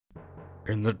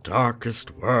In the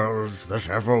darkest worlds that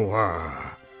ever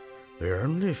were, the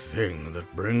only thing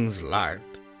that brings light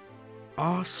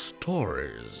are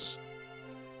stories.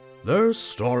 Those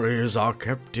stories are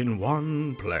kept in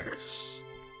one place,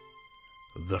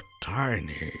 the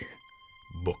tiny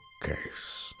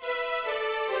bookcase.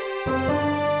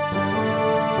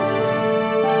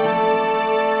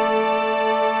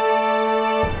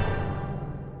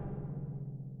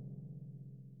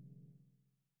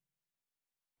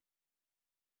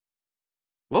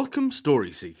 Welcome,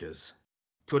 Story Seekers.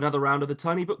 To another round of the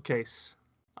Tiny Bookcase.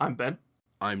 I'm Ben.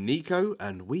 I'm Nico,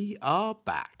 and we are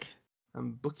back.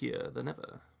 I'm bookier than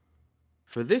ever.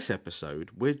 For this episode,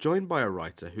 we're joined by a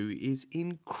writer who is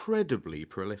incredibly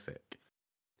prolific.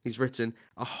 He's written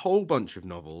a whole bunch of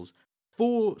novels,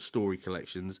 4 story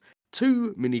collections,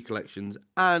 2 mini collections,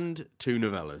 and 2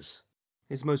 novellas.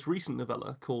 His most recent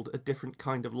novella, called A Different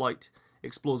Kind of Light,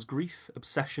 explores grief,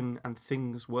 obsession, and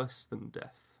things worse than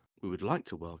death. We would like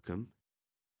to welcome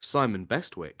Simon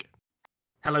Bestwick.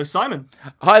 Hello, Simon.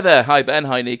 Hi there. Hi, Ben.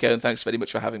 Hi, Nico. And thanks very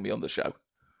much for having me on the show.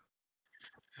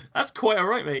 That's quite all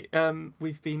right, mate.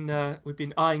 We've been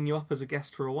eyeing you up as a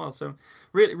guest for a while, so I'm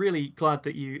really glad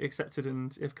that you accepted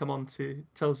and have come on to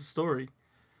tell us a story.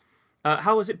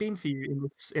 How has it been for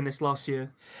you in this last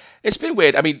year? It's been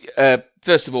weird. I mean,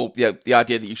 first of all, the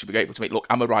idea that you should be able to make. Look,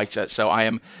 I'm a writer, so I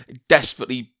am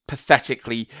desperately,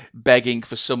 pathetically begging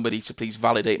for somebody to please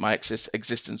validate my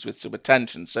existence with some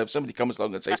attention. So if somebody comes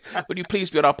along and says, "Would you please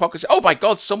be on our podcast?" Oh my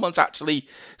God, someone's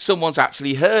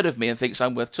actually heard of me and thinks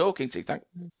I'm worth talking to. Thank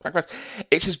Christ.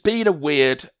 It has been a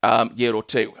weird year or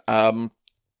two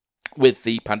with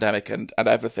the pandemic and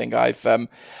everything.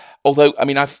 Although, I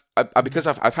mean, because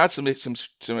I've had some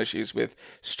issues with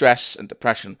stress and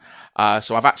depression,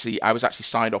 so I was actually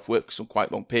signed off work for some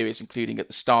quite long periods, including at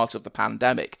the start of the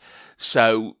pandemic.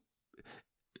 So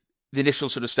the initial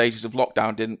sort of stages of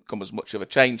lockdown didn't come as much of a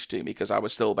change to me because I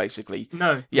was still basically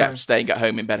staying at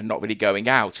home in bed and not really going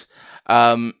out.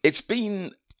 It's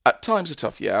been at times a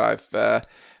tough year. I've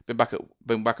been back at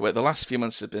work. The last few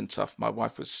months have been tough. My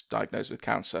wife was diagnosed with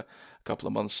cancer a couple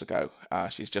of months ago.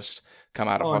 She's just come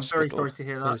out of hospital. I'm very sorry to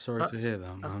hear that. Very sorry to hear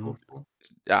that, That's man. awful.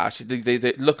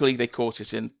 Luckily they caught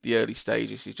it in the early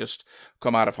stages. She's just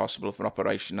come out of hospital for an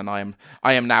operation, and I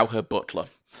am now her butler.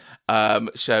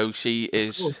 So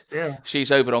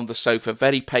she's over on the sofa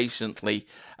very patiently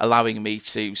allowing me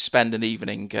to spend an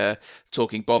evening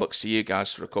talking bollocks to you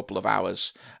guys for a couple of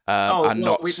hours.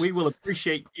 We will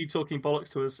appreciate you talking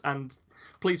bollocks to us, and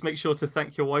please make sure to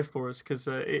thank your wife for us because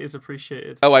it is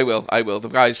appreciated. Oh, I will. The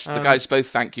guys both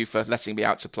thank you for letting me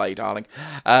out to play, darling.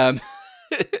 I'm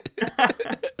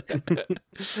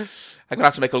gonna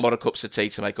have to make a lot of cups of tea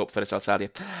to make up for it, I'll tell you.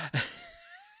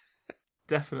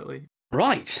 Definitely.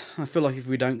 Right. I feel like if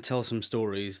we don't tell some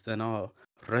stories, then our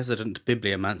resident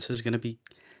bibliomancer is going to be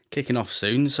kicking off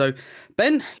soon. So,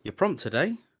 Ben, your prompt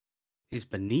today is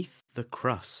Beneath the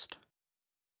Crust.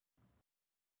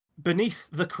 Beneath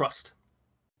the Crust.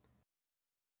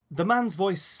 The man's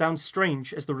voice sounds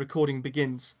strange as the recording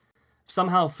begins,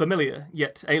 somehow familiar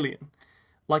yet alien,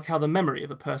 like how the memory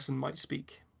of a person might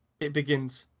speak. It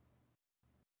begins.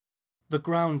 The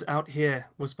ground out here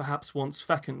was perhaps once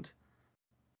fecund.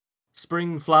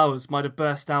 Spring flowers might have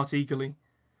burst out eagerly.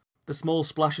 The small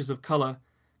splashes of colour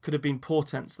could have been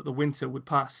portents that the winter would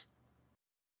pass.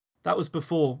 That was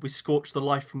before we scorched the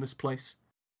life from this place.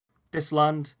 This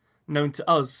land, known to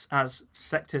us as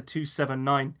Sector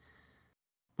 279,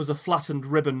 was a flattened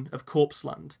ribbon of corpse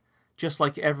land, just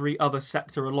like every other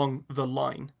sector along the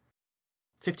line.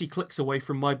 50 clicks away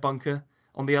from my bunker,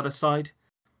 on the other side,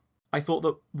 I thought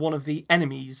that one of the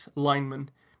enemy's linemen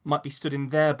might be stood in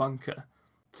their bunker,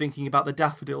 thinking about the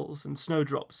daffodils and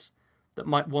snowdrops that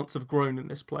might once have grown in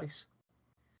this place.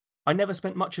 I never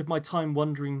spent much of my time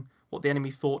wondering what the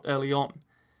enemy thought early on,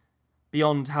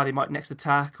 beyond how they might next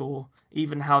attack or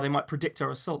even how they might predict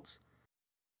our assaults.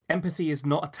 Empathy is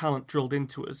not a talent drilled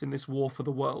into us in this war for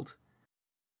the world.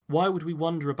 Why would we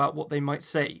wonder about what they might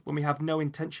say when we have no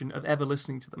intention of ever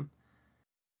listening to them?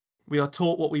 We are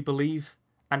taught what we believe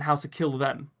and how to kill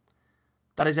them.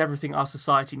 That is everything our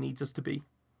society needs us to be.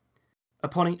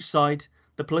 Upon each side,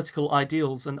 the political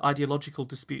ideals and ideological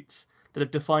disputes that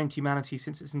have defined humanity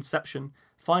since its inception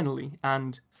finally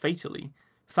and fatally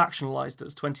factionalized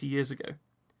us 20 years ago.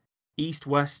 East,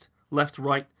 west, left,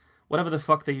 right, whatever the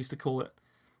fuck they used to call it.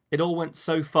 It all went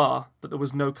so far that there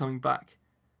was no coming back.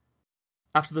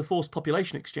 After the forced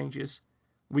population exchanges,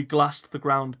 we glassed the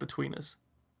ground between us.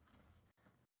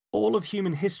 All of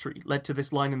human history led to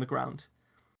this line in the ground,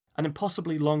 an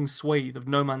impossibly long swathe of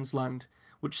no man's land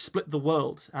which split the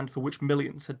world and for which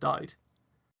millions had died.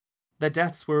 Their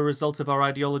deaths were a result of our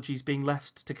ideologies being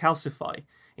left to calcify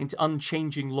into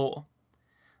unchanging law.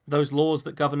 Those laws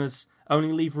that govern us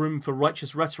only leave room for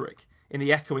righteous rhetoric in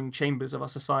the echoing chambers of our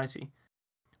society,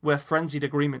 where frenzied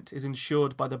agreement is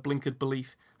ensured by the blinkered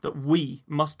belief that we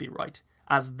must be right,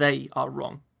 as they are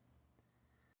wrong.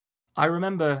 I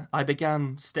remember I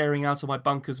began staring out of my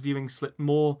bunker's viewing slit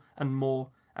more and more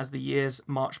as the years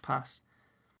marched past.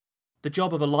 The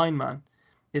job of a lineman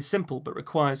is simple but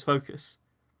requires focus.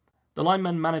 The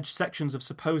linemen manage sections of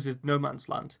supposed no man's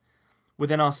land.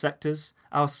 Within our sectors,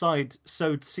 our side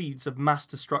sowed seeds of mass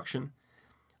destruction.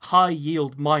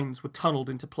 High-yield mines were tunnelled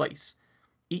into place,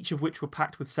 each of which were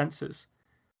packed with sensors.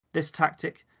 This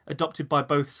tactic, adopted by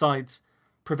both sides,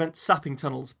 prevents sapping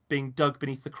tunnels being dug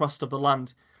beneath the crust of the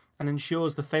land and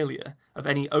ensures the failure of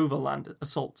any overland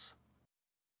assaults.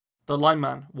 The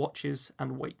lineman watches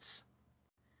and waits.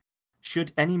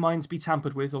 Should any mines be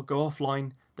tampered with or go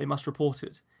offline, they must report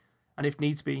it, and if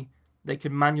needs be, they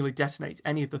can manually detonate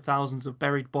any of the thousands of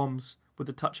buried bombs with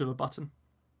the touch of a button.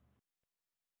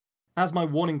 As my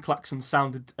warning klaxon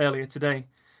sounded earlier today,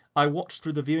 I watched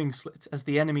through the viewing slit as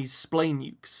the enemy's splay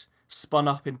nukes spun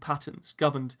up in patterns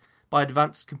governed by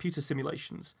advanced computer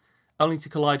simulations, only to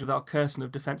collide with our curtain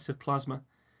of defensive plasma.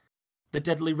 The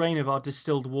deadly rain of our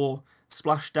distilled war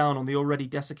splashed down on the already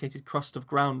desiccated crust of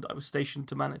ground I was stationed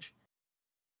to manage.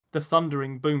 The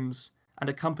thundering booms and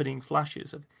accompanying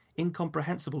flashes of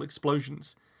incomprehensible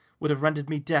explosions would have rendered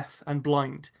me deaf and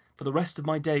blind for the rest of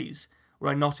my days were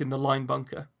I not in the line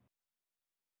bunker.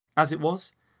 As it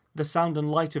was, the sound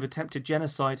and light of attempted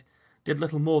genocide did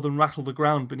little more than rattle the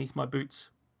ground beneath my boots.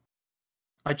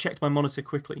 I checked my monitor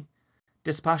quickly,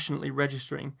 dispassionately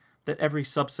registering that every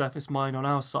subsurface mine on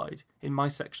our side, in my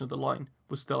section of the line,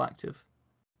 was still active.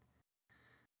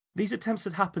 These attempts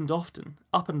had happened often.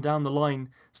 Up and down the line,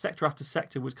 sector after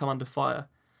sector would come under fire.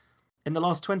 In the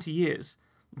last 20 years,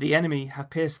 the enemy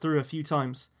have pierced through a few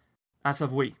times, as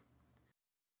have we.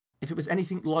 If it was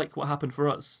anything like what happened for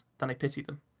us, then I pity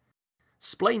them.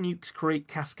 Splay nukes create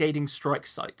cascading strike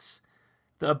sites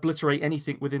that obliterate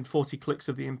anything within 40 clicks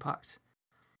of the impact.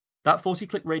 That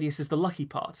 40-click radius is the lucky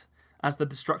part, as the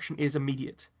destruction is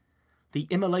immediate. The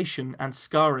immolation and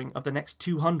scarring of the next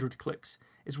 200 clicks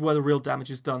is where the real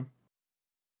damage is done.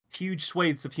 Huge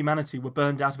swathes of humanity were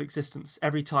burned out of existence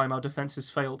every time our defences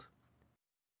failed.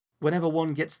 Whenever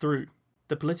one gets through,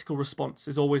 the political response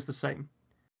is always the same.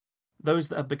 Those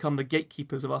that have become the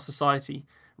gatekeepers of our society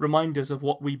remind us of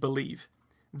what we believe.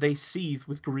 They seethe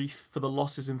with grief for the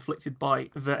losses inflicted by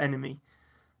the enemy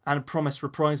and promise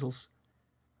reprisals.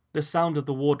 The sound of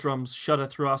the war drums shudder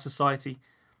through our society,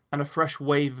 and a fresh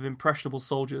wave of impressionable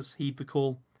soldiers heed the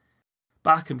call.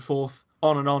 Back and forth,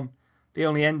 on and on, the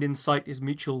only end in sight is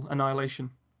mutual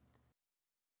annihilation.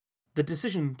 The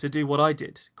decision to do what I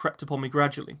did crept upon me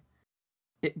gradually.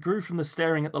 It grew from the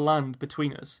staring at the land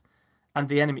between us and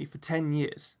the enemy for 10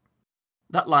 years.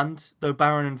 That land, though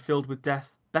barren and filled with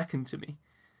death, beckoned to me.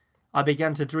 I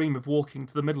began to dream of walking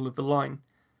to the middle of the line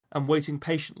and waiting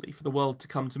patiently for the world to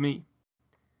come to me.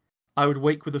 I would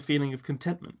wake with a feeling of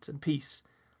contentment and peace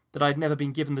that I had never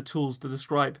been given the tools to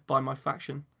describe by my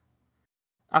faction.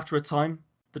 After a time,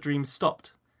 the dream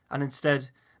stopped, and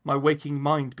instead, my waking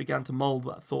mind began to mould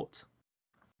that thought.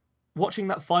 Watching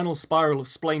that final spiral of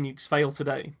splay nukes fail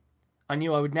today, I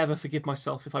knew I would never forgive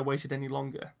myself if I waited any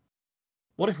longer.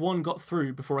 What if one got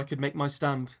through before I could make my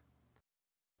stand?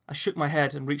 I shook my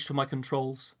head and reached for my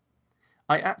controls.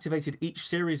 I activated each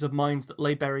series of mines that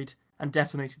lay buried and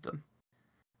detonated them.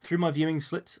 Through my viewing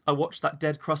slit, I watched that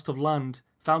dead crust of land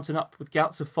fountain up with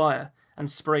gouts of fire and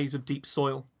sprays of deep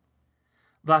soil.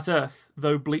 That earth,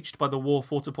 though bleached by the war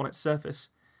fought upon its surface,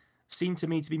 seemed to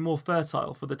me to be more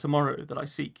fertile for the tomorrow that I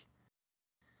seek.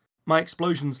 My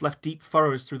explosions left deep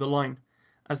furrows through the line,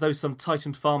 as though some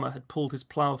tightened farmer had pulled his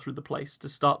plough through the place to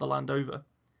start the land over.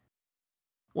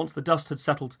 Once the dust had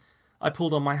settled, I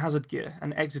pulled on my hazard gear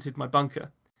and exited my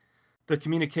bunker. The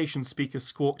communication speaker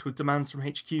squawked with demands from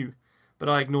HQ, but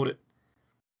I ignored it.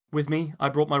 With me, I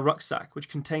brought my rucksack, which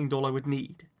contained all I would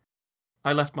need.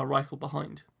 I left my rifle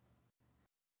behind.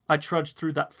 I trudged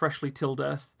through that freshly tilled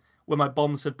earth, where my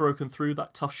bombs had broken through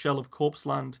that tough shell of corpse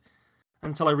land,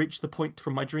 until I reached the point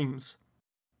from my dreams.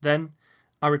 Then,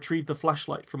 I retrieved the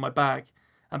flashlight from my bag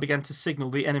and began to signal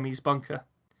the enemy's bunker.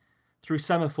 Through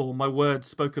semaphore, my words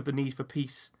spoke of the need for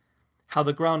peace, how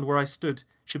the ground where I stood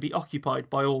should be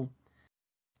occupied by all,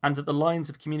 and that the lines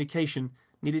of communication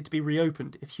needed to be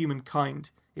reopened if humankind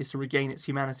is to regain its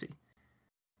humanity.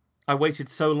 I waited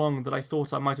so long that I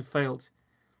thought I might have failed.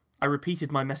 I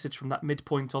repeated my message from that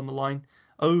midpoint on the line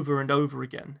over and over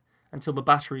again until the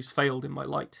batteries failed in my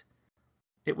light.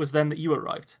 It was then that you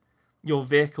arrived, your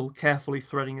vehicle carefully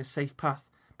threading a safe path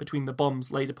between the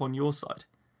bombs laid upon your side.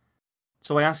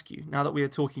 So I ask you, now that we are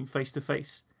talking face to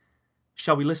face,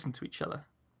 shall we listen to each other?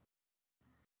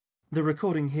 The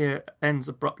recording here ends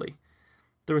abruptly.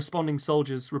 The responding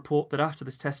soldiers report that after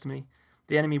this testimony,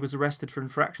 the enemy was arrested for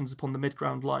infractions upon the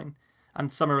mid-ground line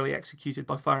and summarily executed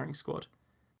by firing squad.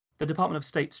 The Department of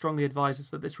State strongly advises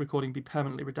that this recording be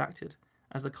permanently redacted,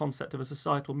 as the concept of a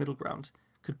societal middle ground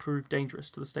could prove dangerous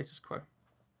to the status quo.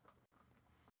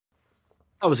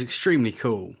 That was extremely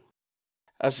cool.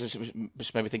 That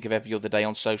just made me think of every other day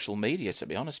on social media, to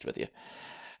be honest with you.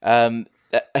 Yeah,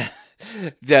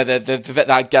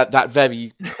 that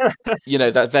very,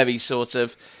 that very sort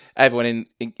of everyone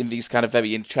in these kind of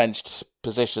very entrenched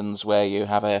positions where you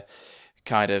have a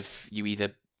kind of you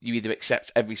either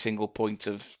accept every single point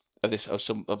of this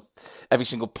every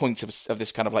single point of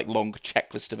this kind of like long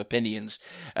checklist of opinions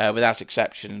without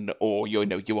exception, or you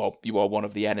are one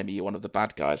of the enemy, you're one of the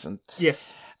bad guys, and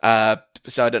yes.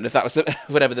 So I don't know if that was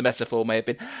whatever the metaphor may have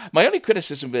been. My only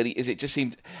criticism really is it just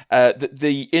seemed that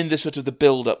in the sort of the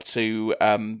build up to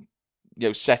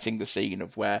setting the scene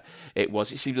of where it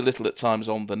was, it seemed a little at times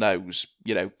on the nose,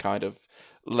 kind of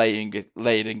laying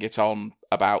it on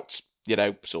about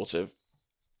sort of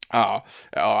our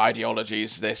ideology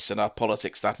is this and our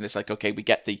politics that, and it's like, okay, we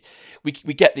get the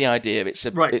idea. It's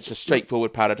a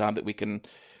straightforward paradigm that we can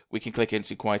click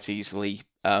into quite easily.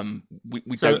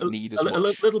 We don't need as much. A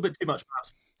little bit too much,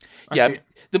 perhaps.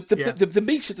 The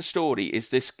meat of the story is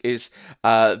this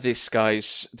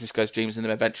guy's dreams, and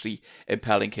them eventually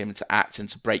impelling him to act and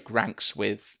to break ranks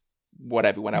with what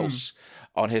everyone else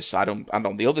on his side and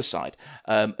on the other side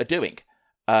are doing.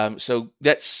 So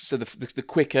the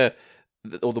quicker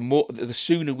or the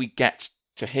sooner we get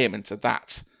to him and to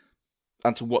that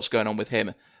and to what's going on with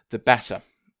him, the better.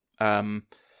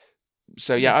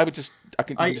 So yeah, I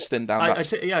can just thin down that. I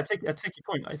take your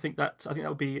point. I think that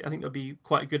would be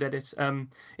quite a good edit.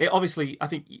 It obviously, I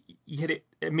think you hit it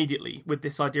immediately with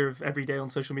this idea of every day on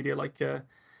social media, like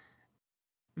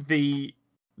the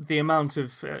amount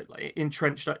of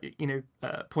entrenched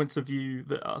points of view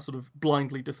that are sort of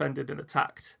blindly defended and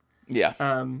attacked. Yeah.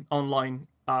 Online,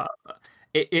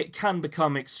 it can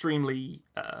become extremely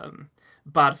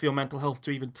bad for your mental health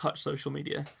to even touch social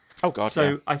media. Oh God! So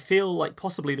yeah. I feel like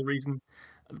possibly the reason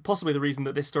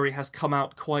that this story has come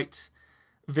out quite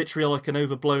vitriolic and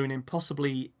overblown, and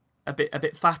possibly a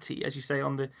bit fatty, as you say,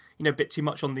 on the a bit too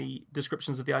much on the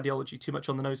descriptions of the ideology, too much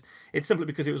on the nose. It's simply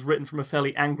because it was written from a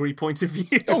fairly angry point of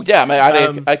view. Oh yeah,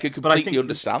 I could completely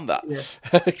understand that.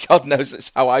 Yeah. God knows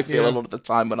it's how I feel a lot of the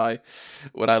time when I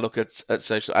look at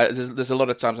social. There's a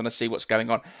lot of times when I see what's going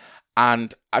on,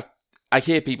 and I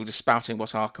hear people just spouting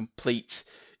what are complete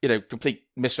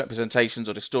misrepresentations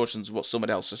or distortions of what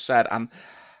someone else has said, and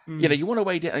you want to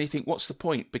wade it and you think, what's the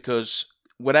point? Because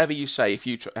whatever you say, if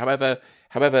you however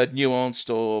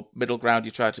nuanced or middle ground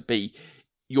you try to be,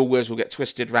 your words will get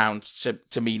twisted round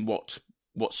to mean what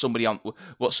somebody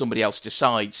else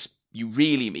decides you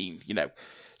really mean.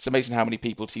 It's amazing how many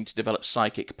people seem to develop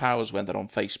psychic powers when they're on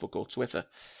Facebook or Twitter.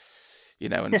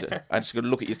 And I'm just going to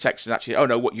look at your text and actually, oh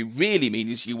no, what you really mean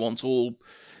is you want all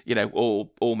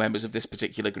members of this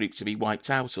particular group to be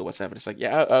wiped out or whatever. It's like,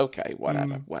 yeah, okay,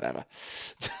 whatever.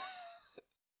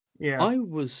 Yeah, I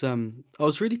was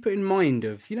really put in mind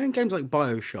of in games like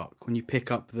BioShock, when you pick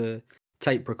up the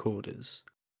tape recorders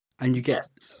and you get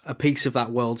a piece of that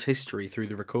world's history through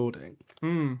the recording.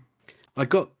 I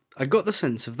got the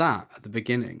sense of that at the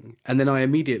beginning, and then I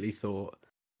immediately thought,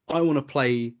 I want to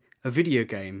play a video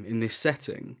game in this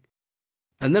setting,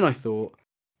 and then I thought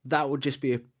that would just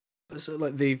be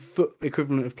like the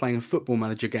equivalent of playing a Football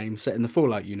Manager game set in the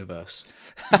Fallout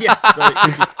universe. Yes,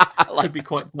 it could be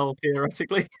quite dull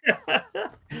theoretically.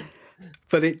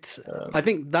 But I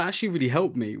think that actually really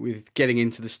helped me with getting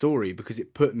into the story, because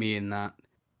it put me in that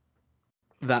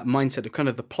mindset of kind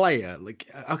of the player. Like,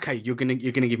 okay, you're gonna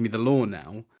give me the lore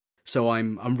now, so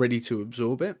I'm ready to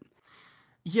absorb it.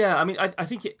 Yeah, I mean, I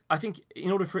think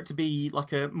in order for it to be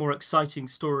like a more exciting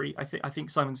story, I think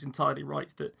Simon's entirely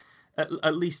right that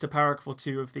at least a paragraph or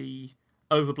two of the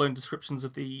overblown descriptions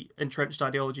of the entrenched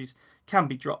ideologies can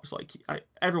be dropped. Like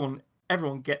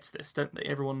everyone gets this, don't they?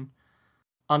 Everyone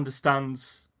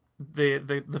understands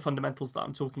the fundamentals that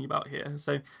I'm talking about here.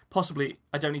 So possibly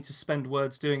I don't need to spend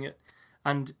words doing it,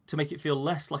 and to make it feel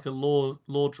less like a lore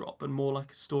drop and more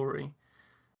like a story.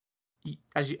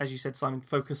 As you said, Simon,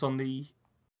 focus on the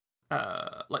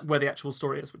like where the actual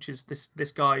story is, which is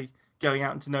this guy going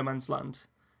out into no man's land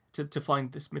to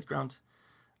find this midground.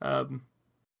 What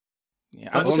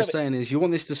I'm saying is, you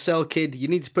want this to sell, kid, you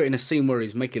need to put in a scene where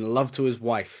he's making love to his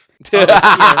wife.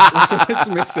 That's what it's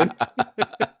missing.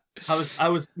 I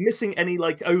was missing any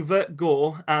like overt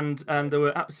gore, and there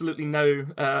were absolutely no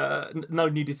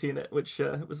nudity in it, which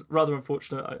was rather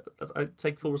unfortunate. I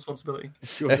take full responsibility.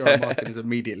 George R. R. Martin has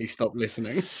immediately stopped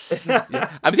listening.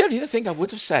 Yeah. I mean, the only other thing I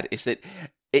would have said is that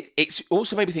it's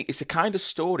also made me think it's the kind of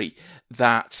story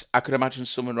that I could imagine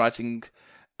someone writing,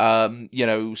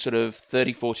 sort of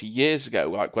 30, 40 years ago,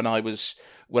 like when I was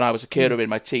a kid or in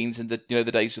my teens in the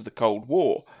days of the Cold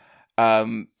War.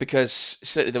 Because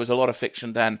certainly there was a lot of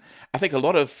fiction then. I think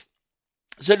growing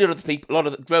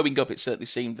up, it certainly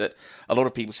seemed that a lot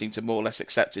of people seemed to more or less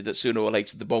accepted that sooner or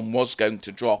later the bomb was going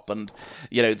to drop, and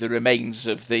the remains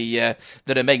of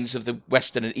the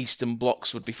Western and Eastern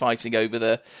blocks would be fighting over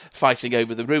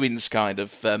the ruins, kind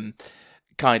of thing.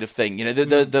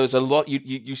 There was a lot.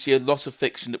 You see a lot of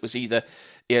fiction that was either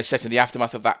set in the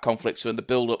aftermath of that conflict or in the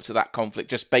build up to that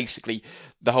conflict. Just basically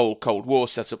the whole Cold War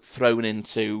setup thrown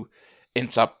into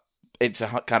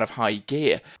kind of high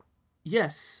gear.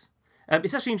 Yes,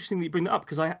 it's actually interesting that you bring that up,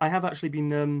 because I have actually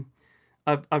been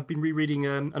I've been rereading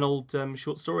an old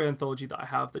short story anthology that I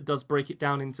have that does break it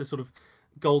down into sort of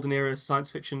golden era science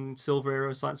fiction, silver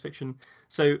era science fiction.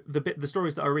 So the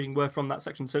stories that I'm reading were from that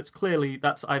section. So it's clearly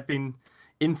I've been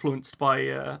influenced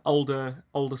by older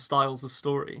styles of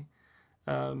story.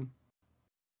 That's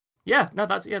very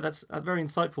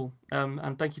insightful.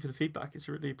 And thank you for the feedback. It's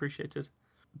really appreciated.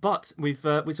 But we've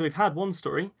had one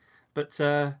story, but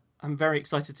I'm very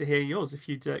excited to hear yours. If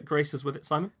you'd grace us with it,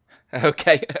 Simon.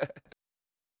 Okay.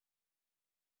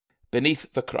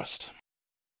 Beneath the Crust.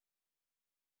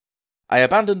 I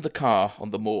abandoned the car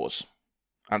on the moors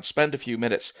and spent a few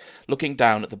minutes looking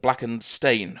down at the blackened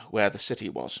stain where the city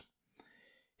was.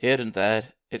 Here and there,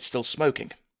 it's still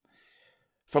smoking.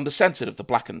 From the centre of the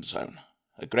blackened zone,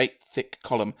 a great thick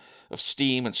column of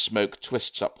steam and smoke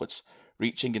twists upwards,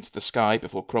 reaching into the sky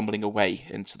before crumbling away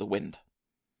into the wind.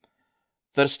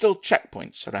 There are still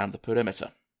checkpoints around the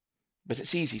perimeter, but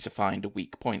it's easy to find a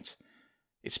weak point.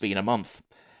 It's been a month.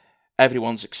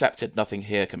 Everyone's accepted nothing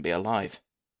here can be alive,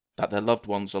 that their loved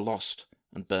ones are lost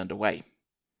and burned away.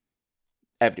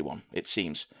 Everyone, it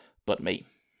seems, but me.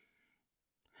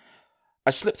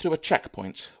 I slip through a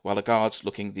checkpoint while a guard's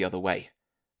looking the other way,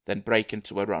 then break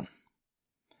into a run.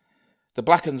 The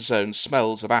blackened zone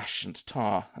smells of ash and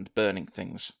tar and burning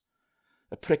things.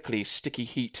 A prickly, sticky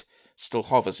heat still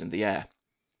hovers in the air.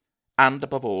 And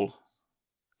above all,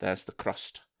 there's the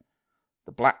crust.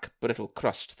 The black, brittle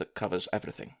crust that covers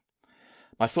everything.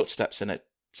 My footsteps in it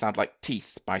sound like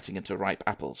teeth biting into ripe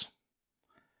apples.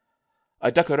 I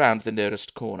duck around the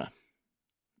nearest corner.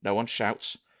 No one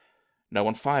shouts. No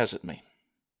one fires at me.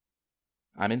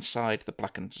 I'm inside the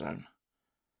blackened zone.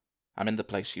 I'm in the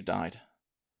place you died.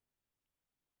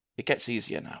 It gets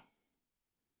easier now.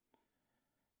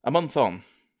 A month on,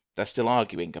 they're still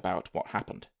arguing about what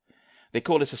happened. They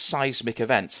call it a seismic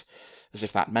event, as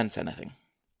if that meant anything.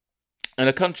 In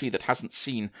a country that hasn't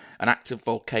seen an active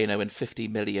volcano in 50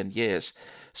 million years,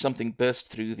 something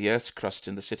burst through the Earth's crust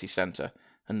in the city centre,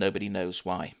 and nobody knows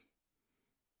why.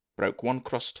 Broke one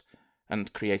crust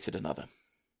and created another.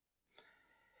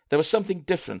 There was something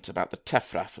different about the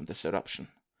tephra from this eruption.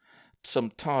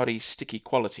 Some tarry, sticky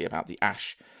quality about the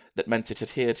ash that meant it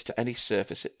adhered to any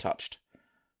surface it touched,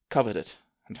 covered it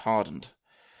and hardened.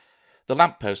 The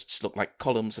lampposts look like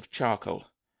columns of charcoal.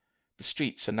 The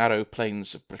streets are narrow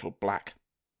plains of brittle black.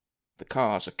 The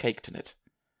cars are caked in it.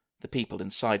 The people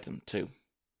inside them, too.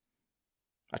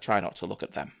 I try not to look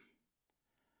at them.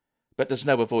 But there's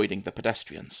no avoiding the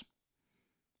pedestrians.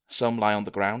 Some lie on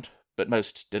the ground, but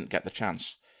most didn't get the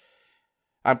chance.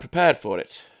 I'm prepared for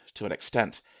it, to an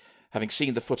extent, having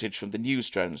seen the footage from the news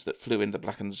drones that flew in the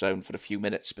blackened zone for a few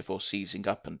minutes before seizing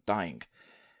up and dying.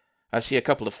 I see a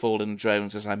couple of fallen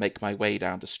drones as I make my way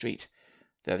down the street.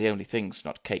 They're the only things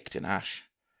not caked in ash.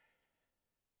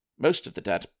 Most of the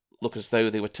dead look as though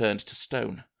they were turned to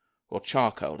stone, or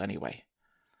charcoal anyway.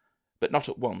 But not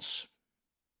at once.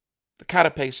 The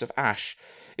carapace of ash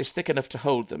is thick enough to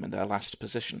hold them in their last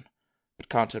position, but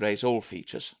can't erase all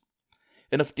features.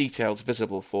 Enough details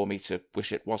visible for me to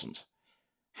wish it wasn't.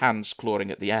 Hands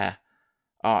clawing at the air,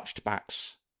 arched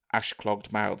backs,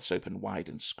 ash-clogged mouths open wide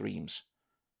in screams.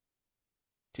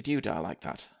 Did you die like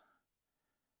that?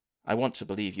 I want to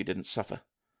believe you didn't suffer,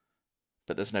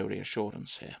 but there's no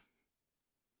reassurance here.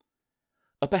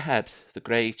 Up ahead, the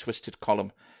grey, twisted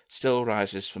column still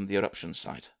rises from the eruption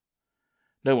site.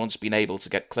 No one's been able to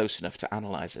get close enough to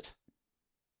analyse it.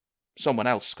 Someone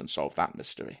else can solve that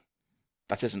mystery.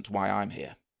 That isn't why I'm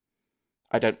here.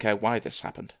 I don't care why this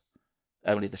happened,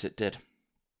 only that it did.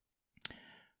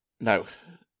 No,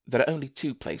 there are only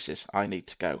 2 places I need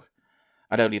to go,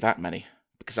 and only that many,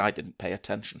 because I didn't pay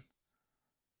attention.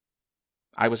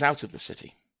 I was out of the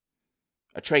city.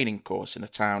 A training course in a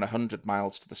town 100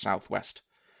 miles to the southwest.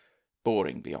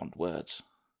 Boring beyond words.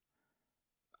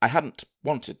 I hadn't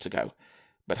wanted to go,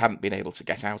 but hadn't been able to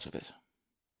get out of it.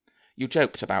 You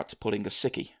joked about pulling a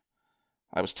sickie.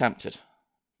 I was tempted,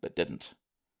 but didn't.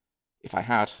 If I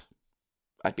had,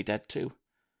 I'd be dead too.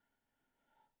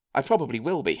 I probably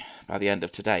will be by the end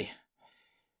of today.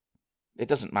 It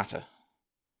doesn't matter.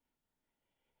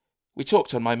 We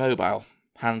talked on my mobile,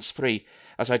 hands-free,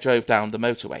 as I drove down the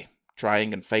motorway,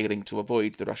 trying and failing to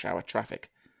avoid the rush-hour traffic.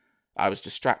 I was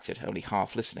distracted, only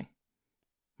half listening.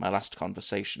 My last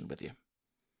conversation with you.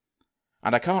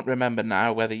 And I can't remember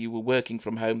now whether you were working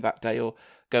from home that day or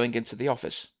going into the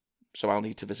office, so I'll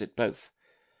need to visit both.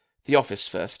 The office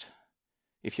first.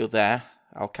 If you're there,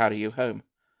 I'll carry you home.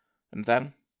 And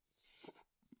then?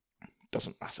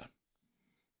 Doesn't matter.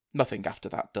 Nothing after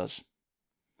that does.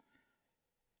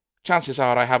 Chances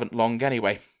are I haven't long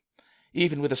anyway.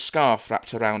 Even with a scarf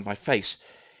wrapped around my face,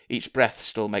 each breath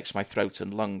still makes my throat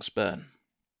and lungs burn.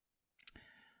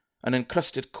 An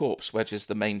encrusted corpse wedges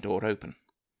the main door open.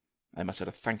 I mutter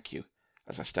a thank you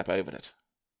as I step over it.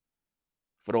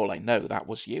 For all I know, that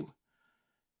was you.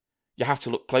 You have to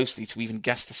look closely to even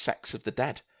guess the sex of the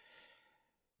dead.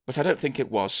 But I don't think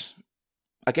it was.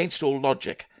 Against all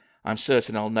logic, I'm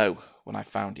certain I'll know when I've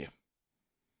found you.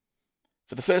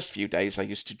 For the first few days I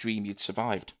used to dream you'd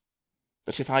survived.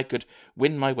 That if I could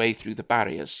win my way through the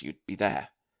barriers, you'd be there.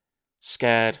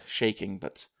 Scared, shaking,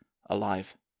 but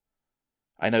alive.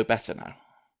 I know better now.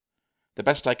 The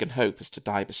best I can hope is to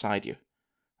die beside you,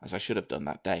 as I should have done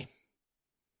that day.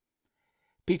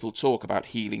 People talk about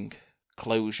healing,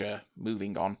 closure,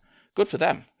 moving on. Good for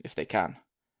them, if they can.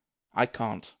 I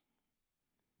can't.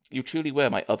 You truly were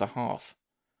my other half.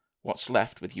 What's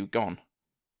left with you gone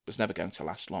was never going to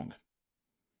last long.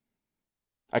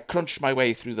 I crunched my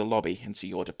way through the lobby into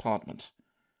your department.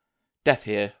 Death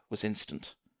here was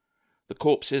instant. The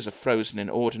corpses are frozen in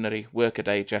ordinary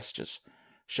workaday gestures,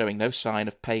 showing no sign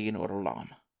of pain or alarm.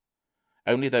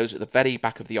 Only those at the very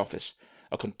back of the office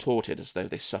are contorted as though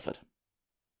they suffered.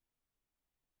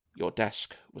 Your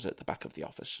desk was at the back of the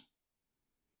office.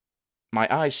 My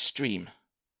eyes stream,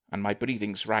 and my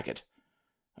breathing's ragged,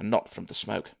 and not from the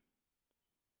smoke.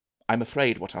 I'm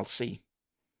afraid what I'll see.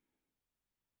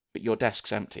 But your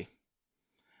desk's empty.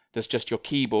 There's just your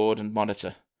keyboard and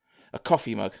monitor, a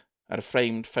coffee mug, and a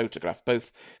framed photograph,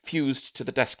 both fused to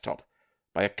the desktop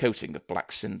by a coating of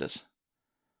black cinders.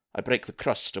 I break the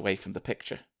crust away from the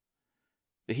picture.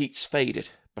 The heat's faded,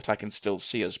 but I can still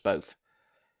see us both.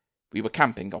 We were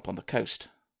camping up on the coast.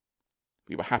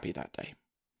 We were happy that day.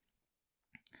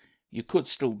 You could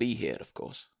still be here, of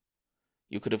course.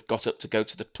 You could have got up to go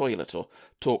to the toilet or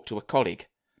talk to a colleague.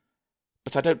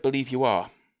 But I don't believe you are,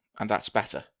 and that's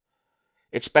better.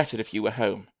 It's better if you were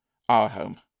home, our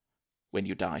home, when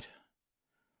you died.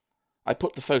 I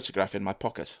put the photograph in my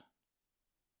pocket,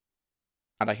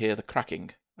 and I hear the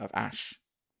cracking of ash.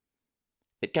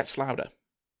 It gets louder.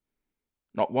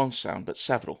 Not one sound, but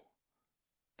several.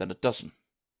 Then a dozen.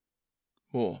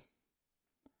 More.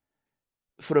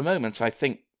 For a moment I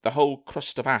think the whole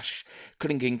crust of ash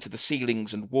clinging to the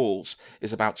ceilings and walls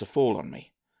is about to fall on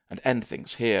me and end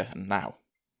things here and now.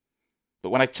 But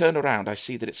when I turn around I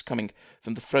see that it's coming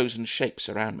from the frozen shapes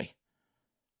around me,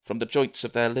 from the joints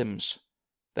of their limbs,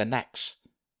 their necks,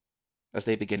 as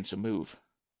they begin to move.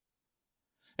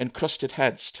 Encrusted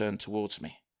heads turn towards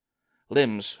me.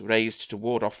 Limbs raised to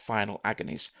ward off final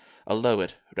agonies are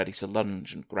lowered, ready to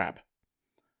lunge and grab.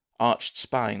 Arched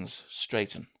spines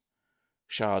straighten.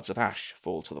 Shards of ash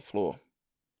fall to the floor.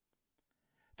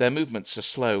 Their movements are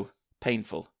slow,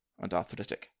 painful, and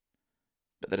arthritic.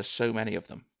 But there are so many of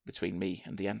them between me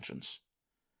and the entrance.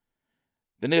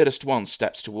 The nearest one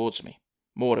steps towards me.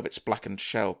 More of its blackened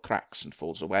shell cracks and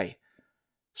falls away.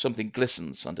 Something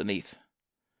glistens underneath.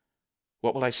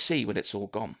 What will I see when it's all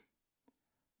gone?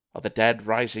 Are the dead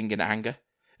rising in anger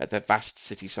at their vast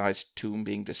city-sized tomb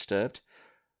being disturbed?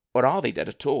 Or are they dead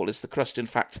at all? Is the crust in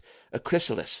fact a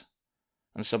chrysalis,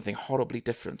 and something horribly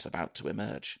different about to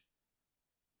emerge?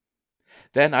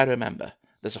 Then I remember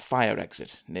there's a fire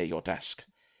exit near your desk.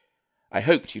 I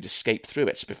hoped you'd escaped through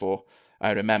it before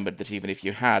I remembered that even if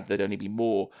you had, there'd only be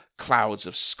more clouds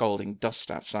of scalding dust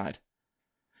outside.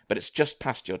 But it's just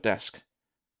past your desk,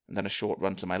 and then a short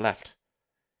run to my left.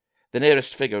 The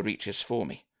nearest figure reaches for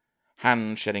me,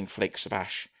 hand shedding flakes of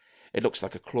ash. It looks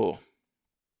like a claw.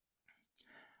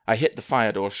 I hit the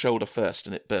fire door shoulder first,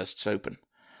 and it bursts open.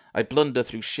 I blunder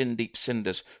through shin-deep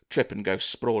cinders, trip and go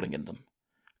sprawling in them.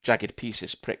 Jagged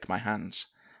pieces prick my hands.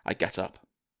 I get up.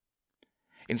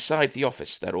 Inside the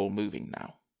office, they're all moving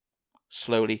now.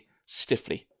 Slowly,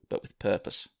 stiffly, but with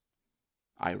purpose.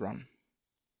 I run.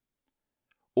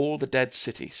 All the dead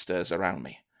city stirs around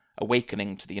me,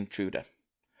 awakening to the intruder.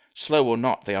 Slow or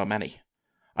not, they are many.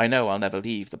 I know I'll never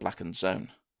leave the blackened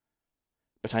zone.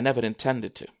 But I never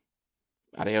intended to,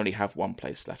 and I only have one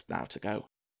place left now to go.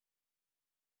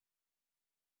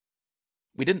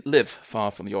 We didn't live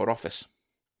far from your office.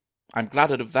 I'm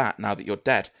gladder of that now that you're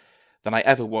dead than I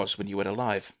ever was when you were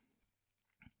alive.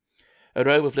 A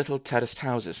row of little terraced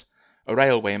houses, a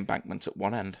railway embankment at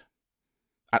one end.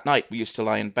 At night we used to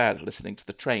lie in bed listening to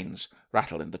the trains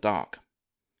rattle in the dark.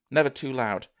 Never too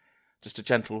loud, just a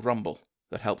gentle rumble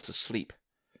that helped us sleep.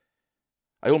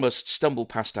 I almost stumbled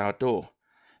past our door.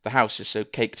 The house is so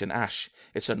caked in ash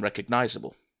it's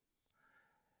unrecognisable.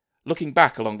 Looking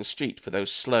back along the street for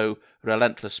those slow,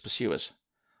 relentless pursuers,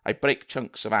 I break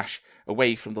chunks of ash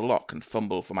away from the lock and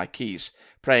fumble for my keys,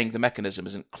 praying the mechanism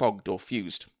isn't clogged or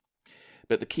fused.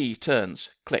 But the key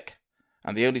turns, click,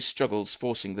 and the only struggle's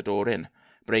forcing the door in,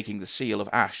 breaking the seal of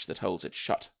ash that holds it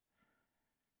shut.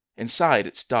 Inside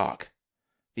it's dark,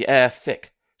 the air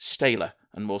thick, staler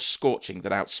and more scorching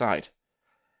than outside.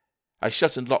 I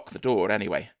shut and lock the door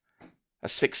anyway.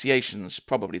 Asphyxiation's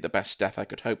probably the best death I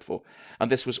could hope for,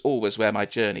 and this was always where my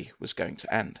journey was going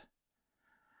to end.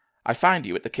 I find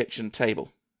you at the kitchen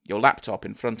table, your laptop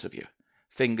in front of you,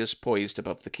 fingers poised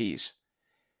above the keys.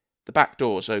 The back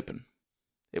door's open.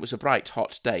 It was a bright,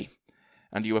 hot day,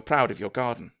 and you were proud of your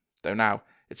garden, though now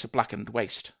it's a blackened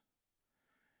waste.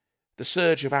 The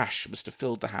surge of ash must have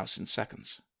filled the house in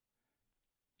seconds.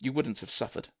 You wouldn't have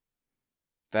suffered.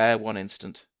 There one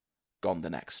instant, gone the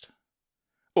next.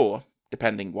 Or,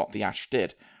 depending what the ash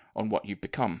did on what you've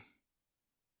become,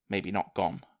 maybe not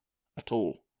gone at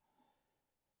all.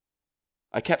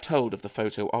 I kept hold of the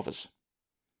photo of us.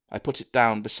 I put it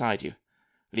down beside you,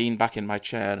 leaned back in my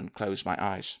chair and closed my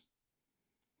eyes.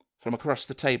 From across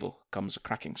the table comes a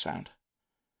cracking sound.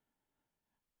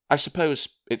 I suppose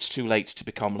it's too late to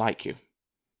become like you,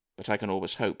 but I can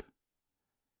always hope.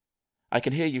 I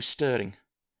can hear you stirring,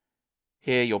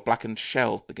 hear your blackened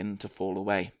shell begin to fall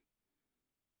away.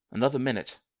 Another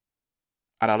minute,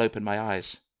 and I'll open my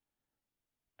eyes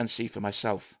and see for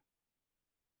myself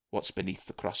what's beneath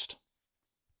the crust.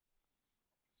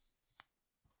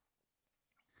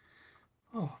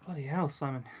 Oh, bloody hell,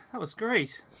 Simon. That was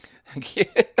great. Thank you.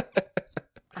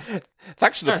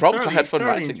 Thanks for the prompt. I had fun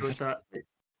writing that.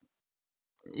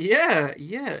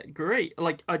 Yeah, great.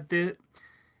 Like, the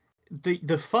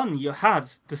fun you had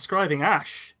describing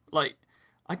Ash, like,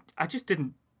 I just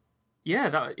didn't.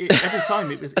 Yeah, every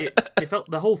time it felt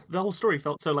the whole story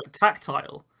felt so like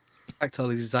tactile. Tactile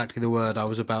is exactly the word I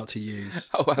was about to use.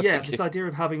 Oh, well, yeah, this idea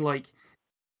of having like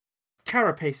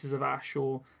carapaces of ash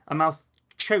or a mouth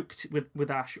choked with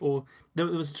ash, or there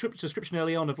was a description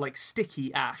early on of like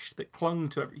sticky ash that clung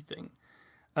to everything.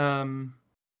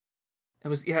 It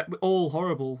was all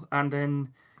horrible, and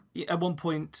then at one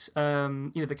point,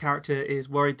 the character is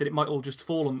worried that it might all just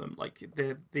fall on them, like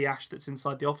the ash that's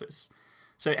inside the office.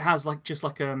 So it has like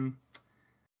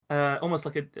almost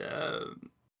like a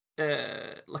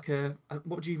what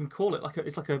would you even call it?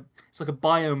 It's like a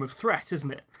biome of threat,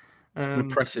 isn't it? An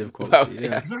oppressive quality. Well,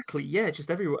 yeah. Exactly. Yeah,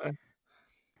 just everywhere.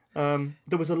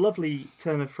 There was a lovely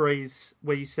turn of phrase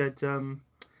where you said it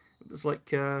was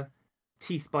like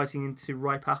teeth biting into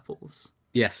ripe apples.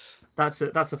 Yes, that's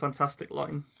a fantastic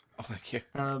line. Oh, thank you.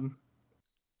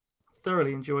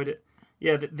 Thoroughly enjoyed it.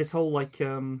 Yeah, this whole like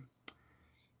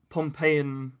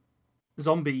Pompeian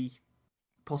zombie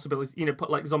possibility,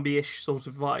 like zombie-ish sort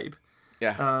of vibe.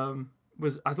 Yeah.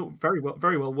 Was, I thought, very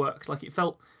well worked. Like it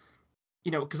felt,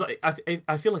 because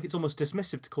I feel like it's almost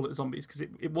dismissive to call it zombies because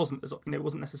it wasn't it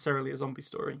wasn't necessarily a zombie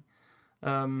story,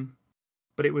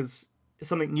 but it was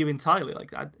something new entirely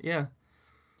like that. Yeah.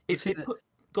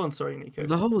 Go on, sorry, Nico.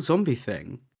 The whole zombie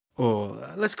thing, or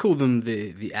let's call them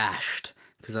the ashed,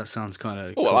 because that sounds kind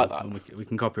of cool. I like that. We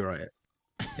can copyright it.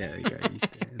 Yeah, there you go.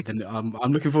 Then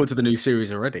I'm looking forward to the new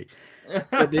series already.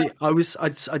 But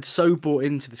I'd so bought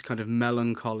into this kind of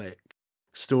melancholic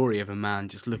story of a man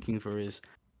just looking for his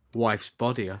wife's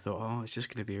body. I thought, oh, it's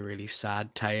just going to be a really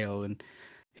sad tale, and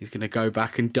he's going to go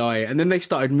back and die. And then they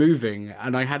started moving,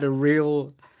 and I had a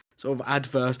real sort of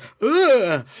adverse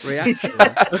reaction.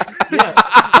 Yeah.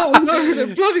 Oh no, they're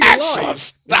bloody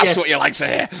alive. That's what you like to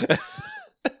hear.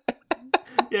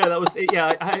 Yeah, that was it.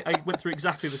 Yeah, I went through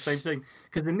exactly the same thing.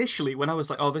 Because initially, when I was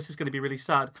like, oh, this is going to be really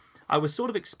sad, I was sort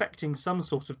of expecting some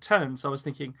sort of turn. So I was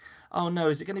thinking, oh no,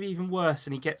 is it going to be even worse?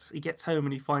 And he gets home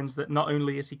and he finds that not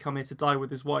only has he come here to die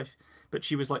with his wife, but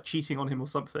she was like cheating on him or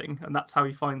something, and that's how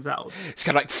he finds out. It's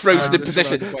kind of like frozen in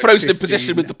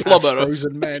position with the plumber.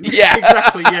 Frozen men. Yeah,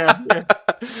 exactly. Yeah.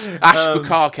 Ash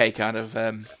Bukake kind of.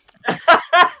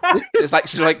 There's like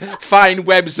sort of like fine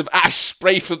webs of ash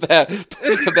spray from their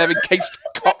encased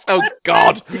cocks. Oh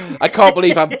God, I can't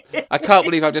believe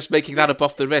I'm just making that up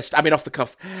off the wrist. I mean, off the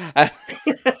cuff. Yeah,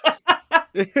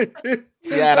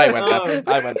 and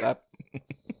I went there.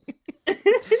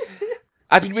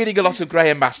 I've been reading a lot of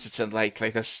Graham Masterton lately.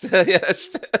 That's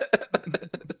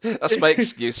my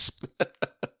excuse.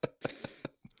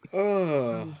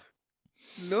 Oh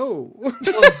no!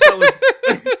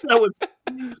 That was.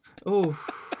 Oh,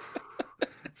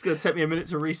 it's gonna take me a minute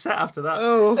to reset after that.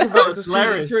 Oh, that was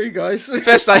hilarious. Through, guys.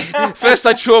 First, I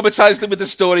traumatized them with the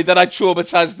story, then I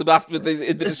traumatized them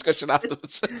in the discussion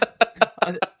afterwards.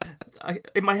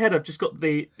 In my head, I've just got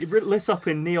it lit up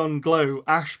in neon glow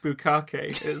ash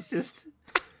bukkake. It's just.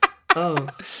 Oh,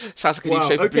 sounds like a new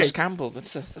show for Bruce Campbell.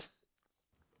 But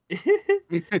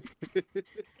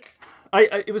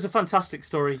it was a fantastic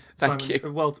story. Thank Simon.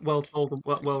 you. Well told and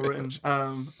well written.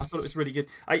 I thought it was really good.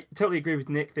 I totally agree with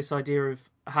Nick. This idea of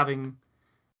having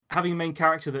a main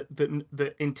character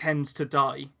that intends to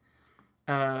die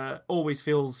always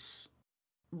feels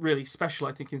really special,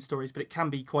 I think, in stories. But it can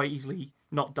be quite easily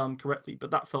not done correctly.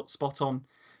 But that felt spot on.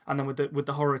 And then with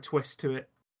the horror twist to it,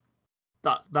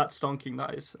 that's stonking.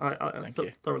 That is. I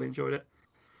thoroughly enjoyed it.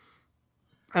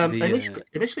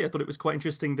 Initially, I thought it was quite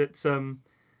interesting that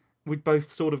we'd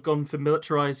both sort of gone for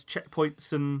militarized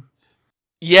checkpoints and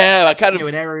I kind of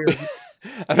an area.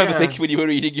 I remember thinking when you were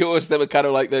reading yours, they were kind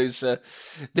of like those.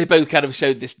 They both kind of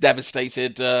showed this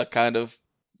devastated kind of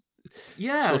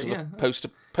sort of a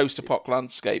post-apoc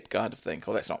landscape kind of thing.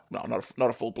 Oh, that's not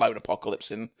a full-blown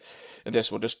apocalypse in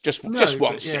this one. Just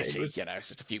one city. It's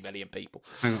just a few million people.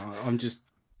 Hang on, I'm just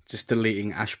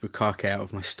deleting Ash Bukkake out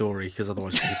of my story because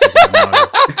otherwise people don't know.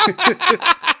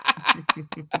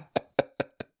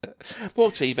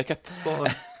 Poor T, Vicar.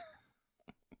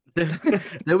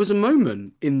 There was a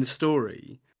moment in the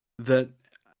story that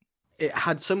it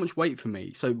had so much weight for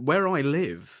me. So where I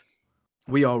live,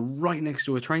 we are right next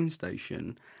to a train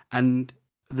station, and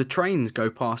the trains go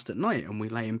past at night, and we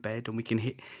lay in bed and we can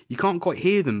hear. You can't quite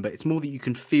hear them, but it's more that you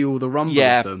can feel the rumble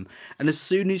of them. And as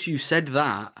soon as you said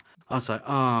that, I was like,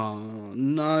 oh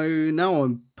no! Now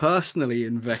I'm personally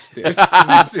invested.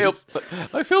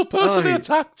 I feel personally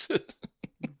attacked.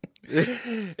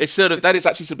 It's sort of that is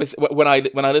actually sort of when I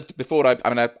lived before. I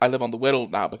live on the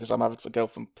Wirral now because I'm married to a girl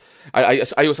from. I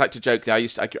always like to joke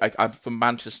that I'm from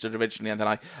Manchester originally, and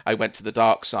then I went to the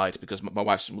dark side because my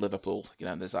wife's from Liverpool.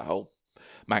 And there's that whole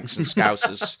Manx and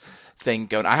Scousers thing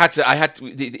going. I had to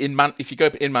if you go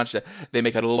up in Manchester, they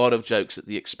make a lot of jokes at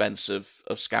the expense of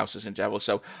Scousers in general.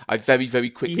 So I very, very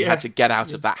quickly had to get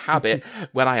out of that habit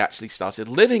when I actually started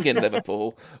living in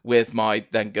Liverpool with my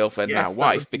then girlfriend, now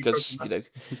wife, because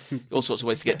all sorts of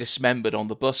ways to get dismembered on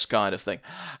the bus kind of thing.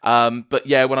 But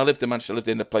yeah, when I lived in Manchester, I lived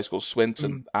in a place called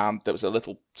Swinton, and there was a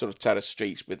little sort of terrace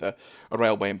street with a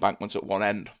railway embankment at one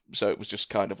end. So it was just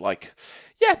kind of like,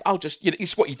 I'll just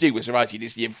it's what you do as a writer.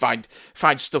 You find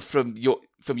stuff from your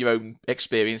own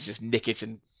experience, just nick it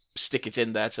and stick it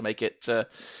in there to make it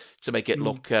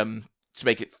look to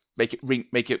make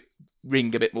it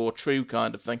ring a bit more true,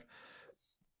 kind of thing.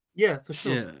 Yeah, for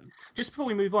sure. Yeah. Just before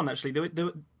we move on, actually,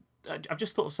 I've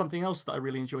just thought of something else that I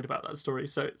really enjoyed about that story.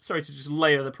 So sorry to just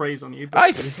layer the praise on you. But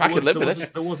I can live with this.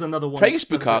 There was another one. Praise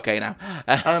Bukkake now.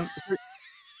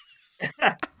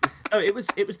 No, it was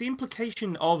the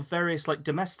implication of various like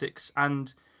domestics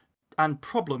and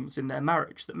problems in their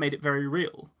marriage that made it very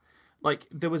real. Like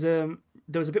there was a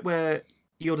bit where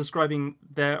you're describing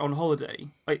they're on holiday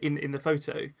in the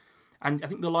photo, and I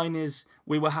think the line is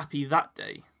 "We were happy that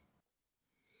day,"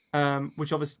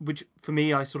 which for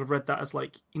me I sort of read that as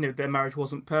like their marriage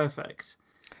wasn't perfect,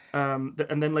 and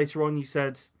then later on you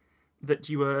said that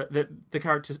the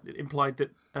characters implied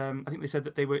that I think they said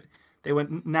that they were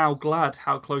now glad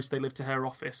how close they lived to her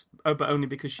office, but only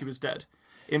because she was dead,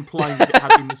 implying that it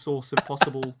had been the source of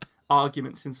possible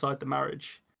arguments inside the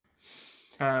marriage.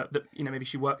 That maybe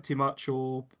she worked too much,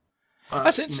 or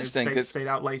that's interesting. Stayed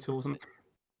out late or something.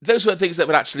 Those were things that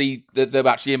were actually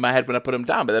in my head when I put them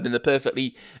down, but they're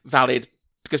perfectly valid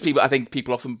because I think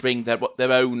people often bring their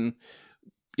own.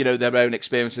 Their own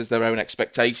experiences, their own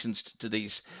expectations to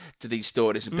these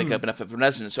stories and pick up enough of a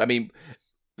resonance. So, I mean,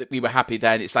 we were happy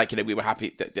then. It's like we were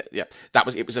happy.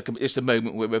 It was a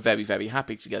moment where we were very, very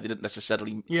happy together. It didn't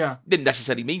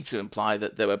necessarily mean to imply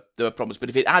that there were problems. But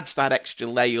if it adds that extra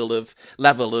layer of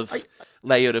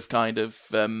kind of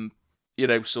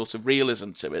sort of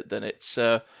realism to it, then it's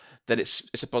a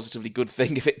positively good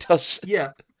thing if it does.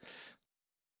 Yeah,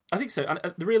 I think so.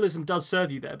 And the realism does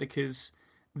serve you there because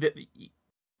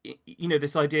you know,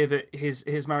 this idea that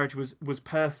his marriage was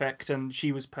perfect and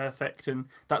she was perfect and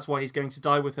that's why he's going to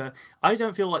die with her. I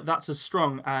don't feel like that's as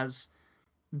strong as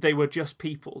they were just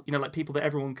people, you know, like people that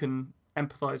everyone can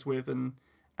empathize with and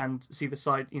see the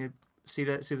side, you know, see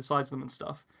the sides of them and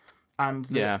stuff. And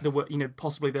there were, you know,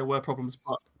 possibly there were problems,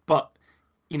 but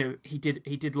you know, he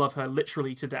did love her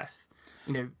literally to death.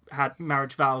 You know, had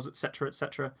marriage vows, etc.,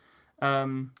 etc.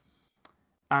 You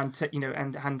know,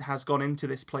 and has gone into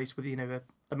this place with, you know,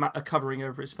 a covering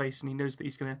over his face, and he knows that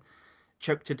he's going to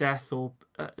choke to death or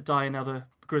die in other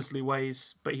grisly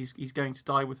ways, but he's going to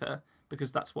die with her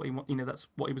because that's what you know, that's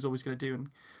what he was always going to do, and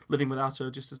living without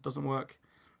her just doesn't work.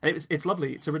 And it's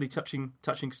lovely. It's a really touching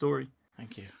story.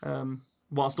 Thank you.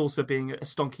 Whilst also being a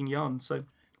stonking yarn. So,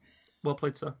 well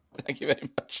played, sir. Thank you very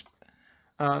much.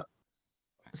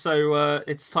 So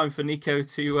it's time for Nico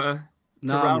to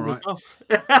round us off.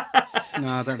 No,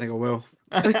 I don't think I will.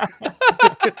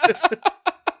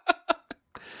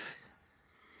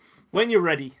 When you're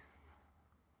ready.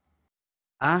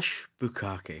 Ash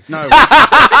Bukaki. No.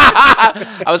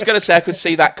 I was going to say I could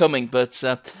see that coming, but...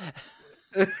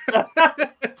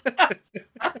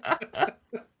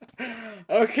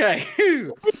 Okay.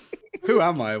 Who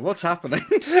am I? What's happening?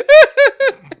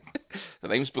 The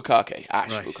name's Bukake.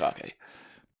 Ash right. Bukake.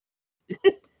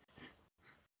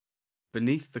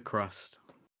 Beneath the crust.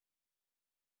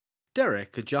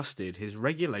 Derek adjusted his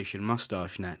regulation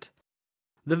moustache net.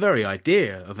 The very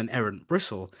idea of an errant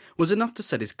bristle was enough to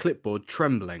set his clipboard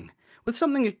trembling, with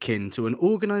something akin to an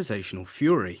organisational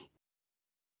fury.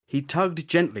 He tugged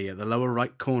gently at the lower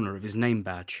right corner of his name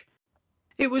badge.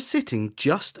 It was sitting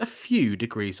just a few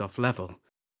degrees off level.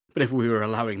 But if we were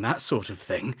allowing that sort of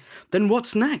thing, then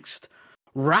what's next?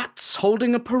 Rats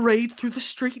holding a parade through the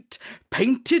street,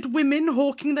 painted women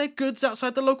hawking their goods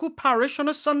outside the local parish on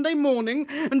a Sunday morning,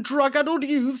 and drug-addled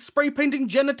youths spray-painting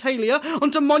genitalia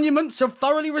onto monuments of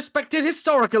thoroughly respected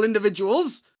historical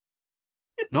individuals?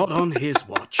 Not on his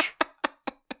watch.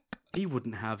 He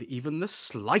wouldn't have even the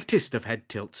slightest of head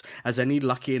tilts, as any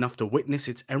lucky enough to witness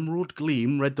its emerald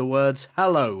gleam read the words,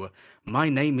 "Hello, my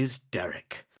name is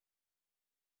Derek."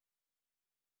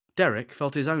 Derek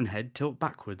felt his own head tilt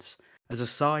backwards, as a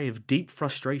sigh of deep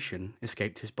frustration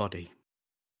escaped his body.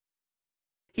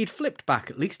 He'd flipped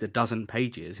back at least a dozen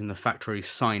pages in the factory's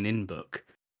sign-in book,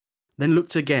 then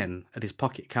looked again at his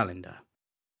pocket calendar.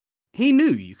 He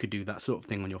knew you could do that sort of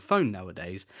thing on your phone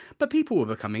nowadays, but people were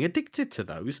becoming addicted to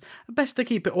those. Best to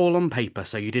keep it all on paper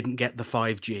so you didn't get the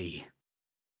 5G.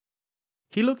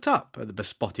 He looked up at the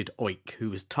bespotted oik who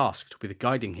was tasked with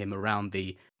guiding him around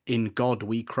the "In God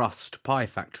We Crust" pie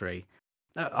factory.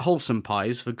 Wholesome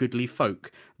pies for goodly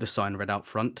folk, the sign read out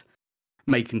front.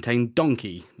 May contain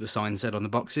donkey, the sign said on the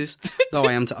boxes, though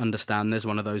I am to understand there's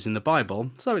one of those in the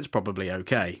Bible, so it's probably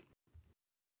okay.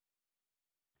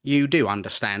 You do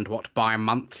understand what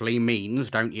bi-monthly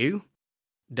means, don't you?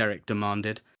 Derek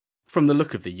demanded. From the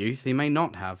look of the youth, he may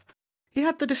not have. He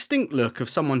had the distinct look of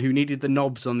someone who needed the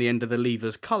knobs on the end of the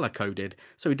levers colour-coded,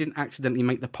 so he didn't accidentally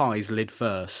make the pie's lid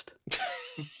first.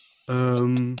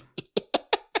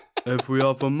 Every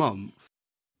other month,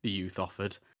 the youth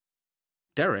offered.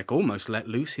 Derek almost let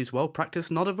loose his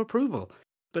well-practiced nod of approval,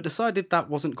 but decided that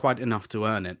wasn't quite enough to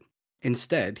earn it.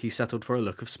 Instead, he settled for a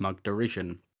look of smug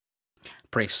derision.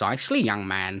 Precisely, young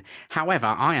man. However,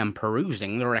 I am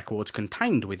perusing the records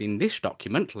contained within this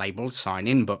document labelled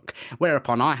sign-in book,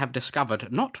 whereupon I have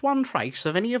discovered not one trace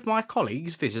of any of my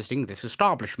colleagues visiting this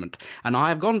establishment, and I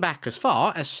have gone back as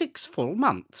far as 6 full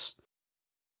months.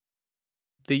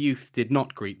 The youth did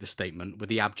not greet the statement with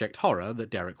the abject horror that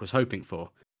Derek was hoping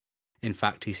for. In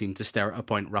fact, he seemed to stare at a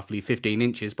point roughly 15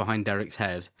 inches behind Derek's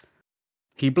head.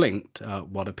 He blinked at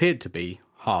what appeared to be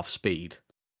half speed.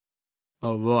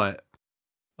 Oh, right.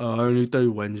 I only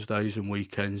do Wednesdays and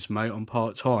weekends, mate. I'm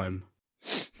part-time.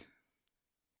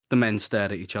 The men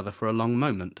stared at each other for a long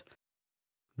moment.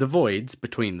 The voids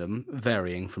between them,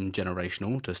 varying from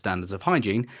generational to standards of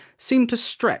hygiene, seemed to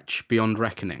stretch beyond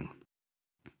reckoning.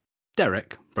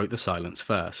 Derek broke the silence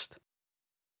first.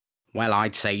 Well,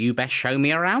 I'd say you best show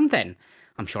me around then.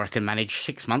 I'm sure I can manage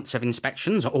 6 months of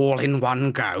inspections all in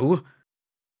one go.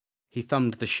 He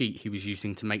thumbed the sheet he was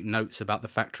using to make notes about the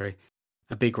factory.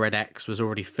 A big red X was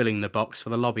already filling the box for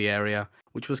the lobby area,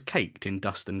 which was caked in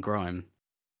dust and grime.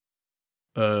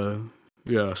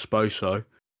 Yeah, I suppose so.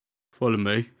 Follow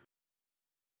me.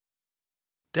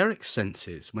 Derek's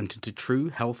senses went into true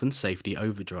health and safety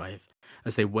overdrive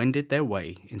as they wended their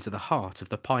way into the heart of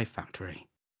the pie factory.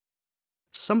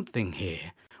 Something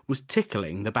here was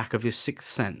tickling the back of his sixth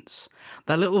sense.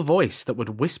 That little voice that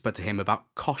would whisper to him about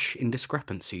kosh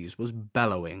indiscrepancies was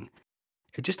bellowing.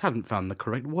 It just hadn't found the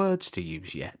correct words to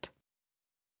use yet.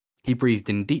 He breathed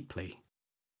in deeply.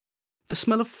 The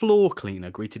smell of floor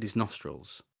cleaner greeted his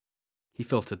nostrils. He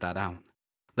filtered that out.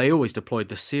 They always deployed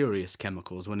the serious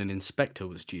chemicals when an inspector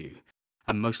was due,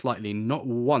 and most likely not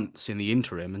once in the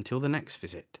interim until the next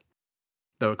visit.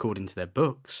 Though according to their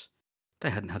books, they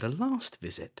hadn't had a last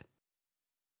visit.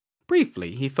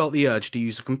 Briefly, he felt the urge to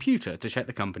use a computer to check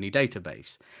the company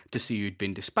database, to see who'd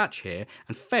been dispatched here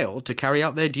and failed to carry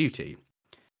out their duty.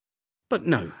 But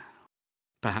no.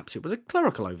 Perhaps it was a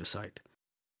clerical oversight.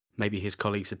 Maybe his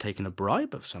colleagues had taken a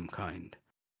bribe of some kind.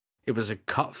 It was a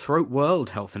cutthroat world,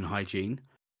 health and hygiene.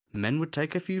 Men would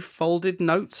take a few folded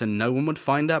notes and no one would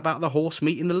find out about the horse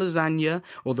meat in the lasagna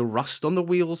or the rust on the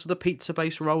wheels of the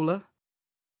pizza-based roller.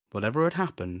 Whatever had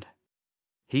happened,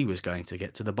 he was going to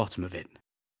get to the bottom of it.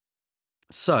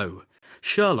 So,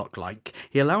 Sherlock-like,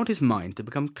 he allowed his mind to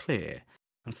become clear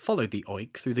and followed the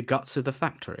oik through the guts of the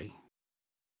factory.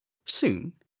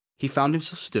 Soon, he found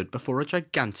himself stood before a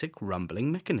gigantic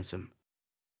rumbling mechanism.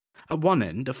 At one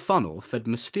end, a funnel fed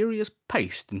mysterious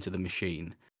paste into the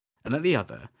machine, and at the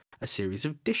other, a series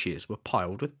of dishes were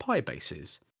piled with pie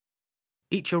bases.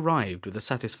 Each arrived with a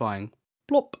satisfying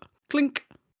plop, clink.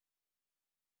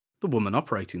 The woman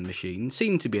operating the machine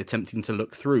seemed to be attempting to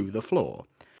look through the floor,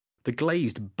 the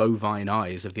glazed bovine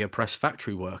eyes of the oppressed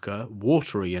factory worker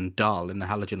watery and dull in the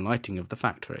halogen lighting of the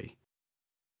factory.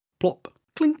 Plop,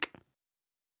 clink.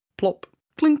 Plop,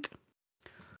 clink.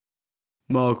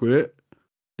 Margaret,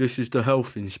 this is the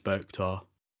health inspector.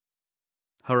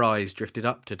 Her eyes drifted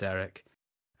up to Derek,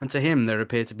 and to him there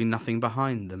appeared to be nothing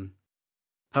behind them.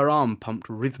 Her arm pumped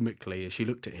rhythmically as she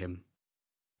looked at him.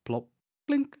 Plop,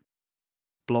 clink.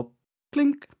 Plop,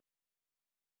 clink.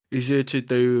 Is here to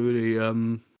do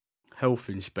the, health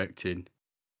inspecting?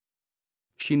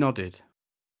 She nodded.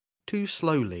 Too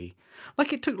slowly,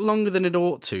 like it took longer than it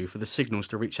ought to for the signals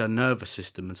to reach her nervous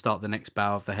system and start the next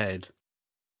bow of the head.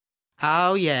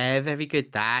 Oh yeah, very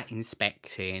good that,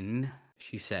 inspecting,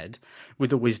 she said, with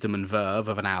the wisdom and verve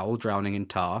of an owl drowning in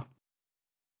tar.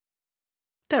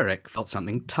 Derek felt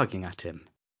something tugging at him.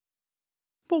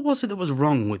 What was it that was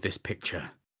wrong with this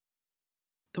picture?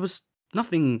 There was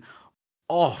nothing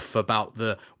off about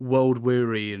the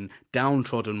world-weary and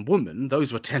downtrodden woman.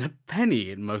 Those were 10 a penny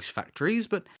in most factories,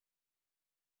 but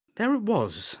there it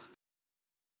was.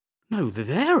 No,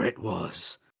 there it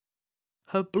was.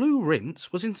 Her blue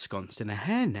rinse was ensconced in a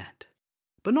hairnet,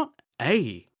 but not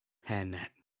a hairnet.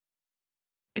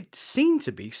 It seemed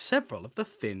to be several of the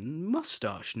thin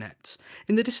moustache nets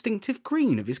in the distinctive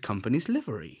green of his company's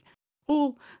livery,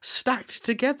 all stacked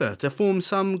together to form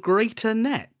some greater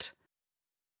net.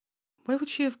 Where would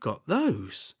she have got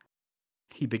those?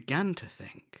 He began to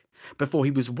think, before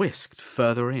he was whisked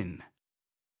further in.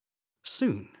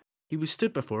 Soon, he was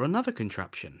stood before another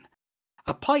contraption.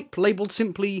 A pipe labelled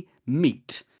simply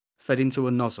meat fed into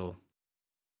a nozzle.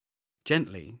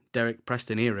 Gently, Derek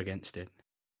pressed an ear against it.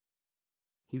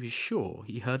 He was sure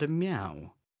he heard a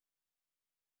meow.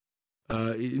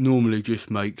 It normally just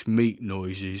makes meat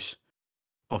noises,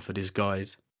 offered his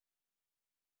guide.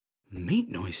 Meat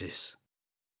noises?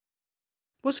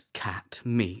 Was cat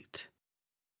meat?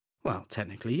 Well,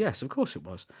 technically, yes, of course it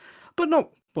was, but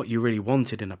not what you really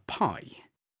wanted in a pie.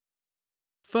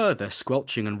 Further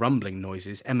squelching and rumbling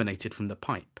noises emanated from the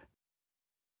pipe.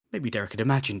 Maybe Derek had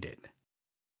imagined it.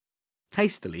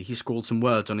 Hastily, he scrawled some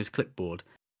words on his clipboard.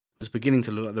 It was beginning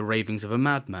to look like the ravings of a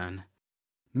madman.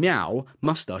 Meow,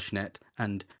 mustache net,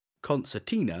 and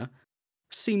concertina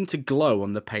seemed to glow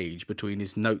on the page between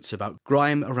his notes about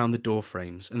grime around the door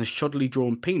frames and the shoddily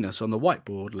drawn penis on the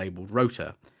whiteboard labelled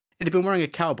rotor. It had been wearing a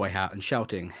cowboy hat and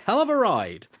shouting, "Hell of a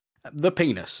ride!" The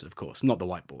penis, of course, not the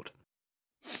whiteboard.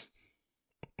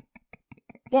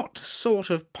 What sort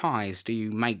of pies do you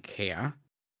make here?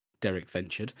 Derek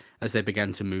ventured, as they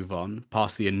began to move on,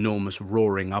 past the enormous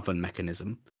roaring oven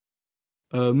mechanism.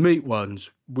 Meat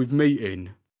ones, with meat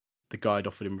in, the guide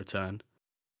offered in return.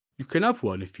 You can have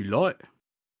one if you like.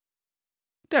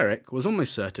 Derek was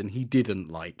almost certain he didn't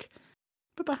like,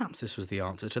 but perhaps this was the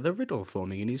answer to the riddle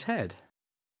forming in his head.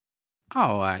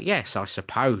 Oh, yes, I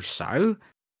suppose so.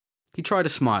 He tried a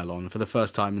smile on for the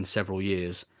first time in several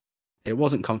years. It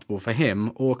wasn't comfortable for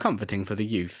him or comforting for the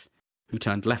youth, who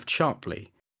turned left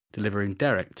sharply, delivering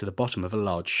Derek to the bottom of a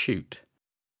large chute.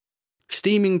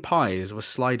 Steaming pies were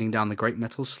sliding down the great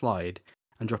metal slide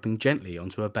and dropping gently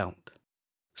onto a belt.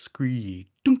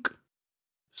 Scree-dunk,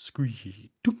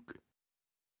 scree-dunk.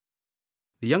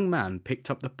 The young man picked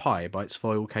up the pie by its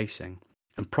foil casing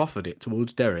and proffered it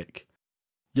towards Derek.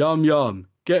 Yum yum,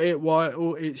 get it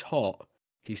while it's hot,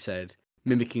 he said,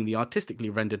 mimicking the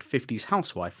artistically rendered 50s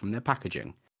housewife from their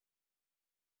packaging.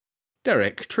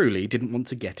 Derek truly didn't want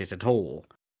to get it at all,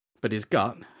 But his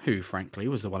gut, who frankly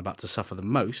was the one about to suffer the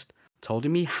most, told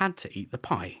him he had to eat the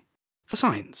pie. For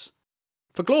science.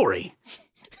 For glory.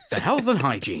 For health and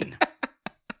hygiene.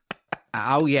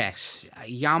 Oh yes,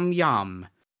 yum yum.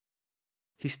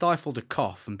 He stifled a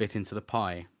cough and bit into the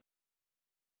pie.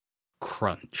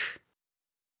 Crunch.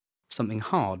 Something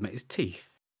hard met his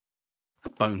teeth. A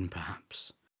bone,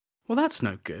 perhaps. Well, that's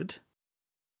no good.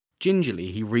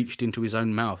 Gingerly, he reached into his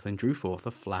own mouth and drew forth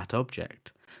a flat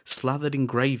object, slathered in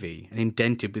gravy and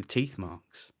indented with teeth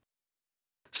marks.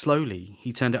 Slowly,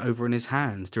 he turned it over in his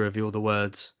hands to reveal the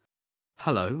words,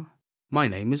 "Hello, my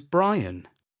name is Brian."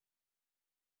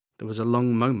 There was a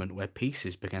long moment where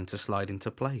pieces began to slide into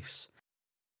place.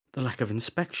 The lack of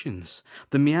inspections,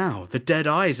 the meow, the dead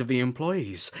eyes of the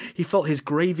employees. He felt his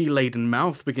gravy-laden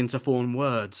mouth begin to form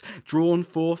words, drawn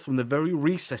forth from the very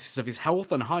recesses of his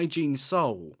health and hygiene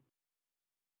soul.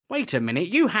 "Wait a minute,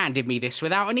 you handed me this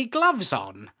without any gloves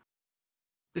on."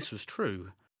 This was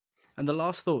true, and the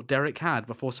last thought Derek had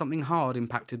before something hard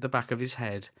impacted the back of his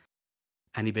head,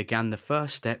 and he began the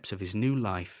first steps of his new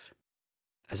life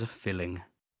as a filling.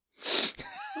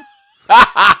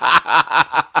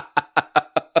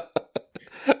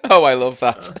 Oh, I love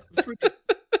that.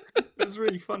 It was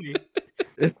really funny.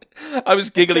 I was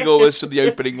giggling almost from the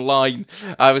opening line.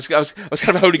 I was kind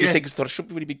of holding his thing because I thought I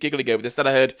shouldn't really be giggling over this. Then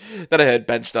I heard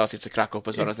Ben started to crack up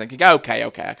as well. I was thinking, okay,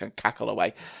 I can cackle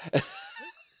away.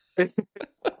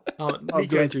 I'm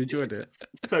glad you enjoyed it.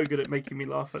 So good at making me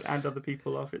laugh and other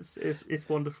people laugh. It's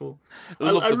wonderful.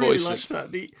 I love the really voices.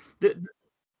 Liked that.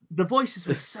 The voices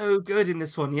were so good in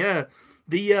this one. Yeah,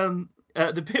 the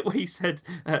bit where you said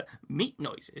meat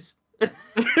noises. I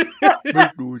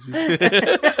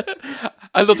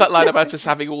love that line about us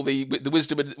having all the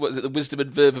wisdom and the wisdom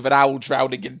and verve of an owl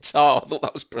drowning in tar. I thought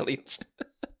that was brilliant.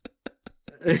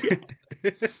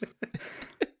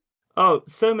 Oh,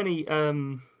 so many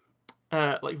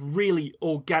like really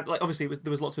organic. Like obviously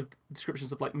there was lots of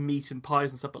descriptions of like meat and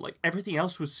pies and stuff, but like everything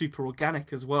else was super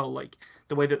organic as well. Like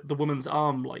the way that the woman's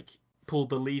arm like pulled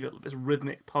the lever, like this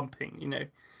rhythmic pumping, you know,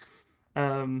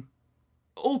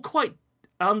 all quite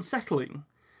unsettling.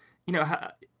 You know,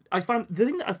 I found the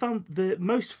thing that I found the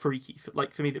most freaky,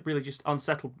 for me, that really just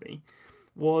unsettled me,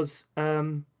 was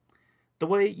the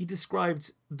way you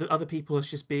described the other people as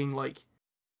just being like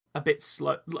a bit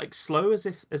slow, as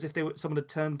if someone had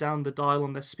turned down the dial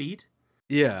on their speed.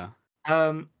 Yeah.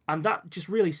 And that just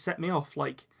really set me off.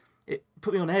 Like, it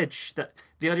put me on edge. That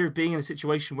the idea of being in a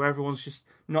situation where everyone's just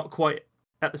not quite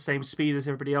at the same speed as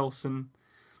everybody else, and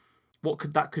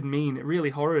what that could mean. It really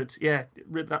horrid. Yeah,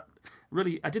 that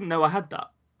really. I didn't know I had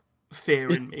that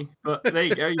fear in me, but there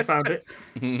you go. You found it.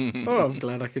 Oh, I'm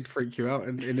glad I could freak you out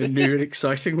in a new and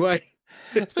exciting way.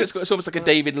 It's almost like a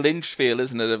David Lynch feel,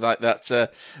 isn't it? Of like that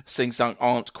things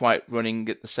aren't quite running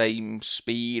at the same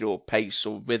speed or pace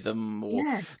or rhythm,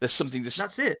 or there's something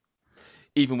that's it.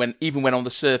 Even when on the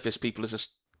surface people are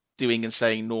just doing and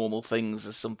saying normal things,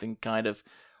 there's something kind of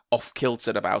off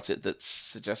kilter about it that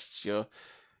suggests you're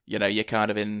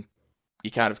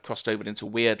kind of crossed over into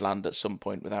weird land at some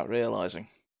point without realizing.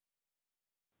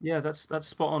 Yeah, that's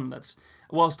spot on. That's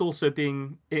whilst also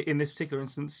being, in this particular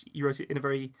instance, you wrote it in a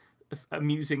very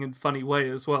amusing and funny way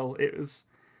as well. It was,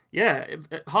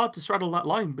 hard to straddle that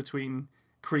line between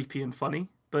creepy and funny,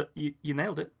 but you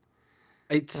nailed it.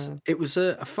 It was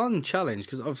a fun challenge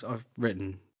because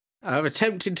I've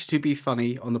attempted to be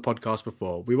funny on the podcast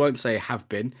before. We won't say have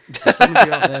been. Some of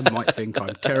you out there might think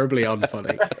I'm terribly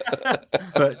unfunny.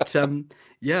 But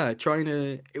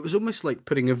it was almost like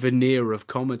putting a veneer of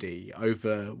comedy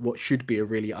over what should be a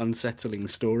really unsettling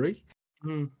story.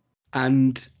 Mm.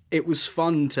 And it was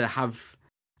fun to have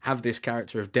this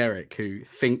character of Derek who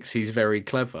thinks he's very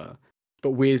clever, but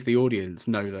we as the audience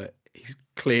know that he's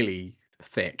clearly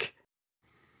thick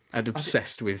and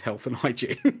obsessed with health and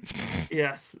hygiene.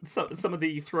 Yes, some of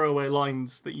the throwaway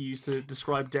lines that you used to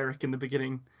describe Derek in the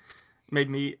beginning made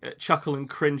me chuckle and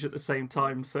cringe at the same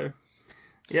time. So,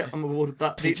 yeah, I'm awarded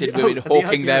that. Painted women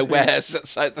hawking their wares.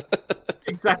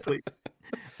 Exactly.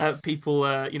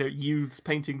 People, youths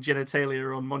painting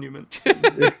genitalia on monuments.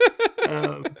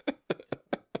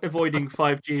 Avoiding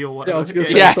 5G or whatever.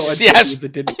 Yes.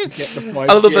 I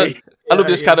love that. I love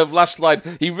this kind of last line.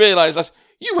 He realised that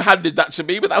you handed that to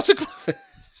me without a glove.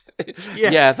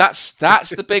 Yeah, that's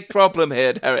the big problem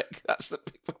here, Derek. That's the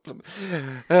big problem.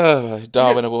 Oh,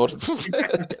 Darwin Award.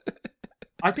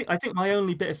 I think my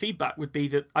only bit of feedback would be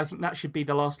that I think that should be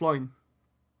the last line.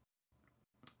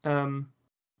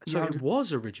 So it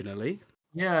was originally.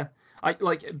 Yeah. We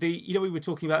were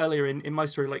talking about earlier in my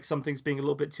story, like some things being a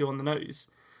little bit too on the nose.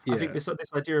 I think this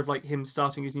idea of like him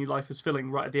starting his new life as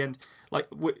filling right at the end, like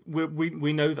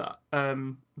we know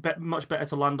that much better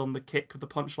to land on the kick of the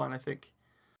punchline. I think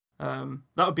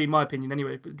that would be my opinion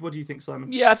anyway. But what do you think,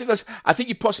 Simon? Yeah, I think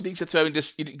you possibly need to throw in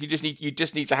you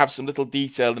just need to have some little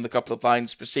detail in a couple of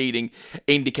lines preceding,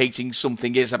 indicating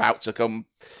something is about to come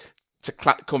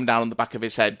down on the back of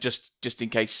his head, just in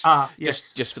case,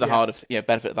 just for the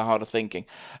benefit of the harder thinking.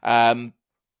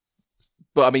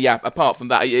 But I mean, yeah. Apart from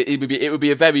that, it would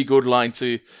be a very good line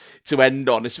to end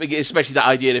on, especially that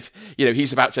idea if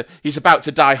he's about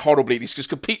to die horribly, and he's just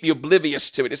completely oblivious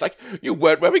to it. It's like, you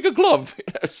weren't wearing a glove.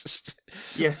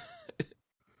 Yeah.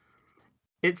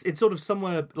 It's sort of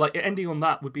somewhere like ending on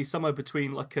that would be somewhere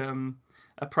between like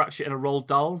a Pratchett and a Roald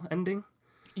Dahl ending.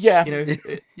 Yeah, I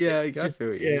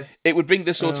feel you. Yeah. It would bring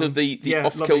the sort of the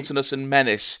off-kilterness and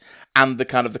menace and the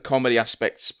kind of the comedy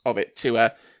aspects of it to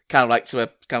a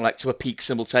a peak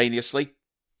simultaneously.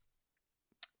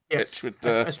 Yes,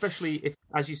 especially if,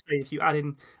 as you say, if you add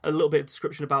in a little bit of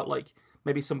description about like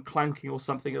maybe some clanking or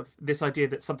something of this idea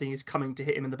that something is coming to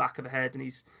hit him in the back of the head, and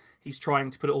he's trying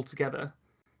to put it all together,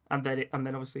 and then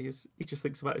obviously he just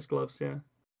thinks about his gloves. Yeah.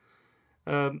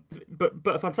 But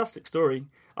a fantastic story.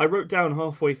 I wrote down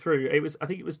halfway through. I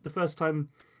think it was the first time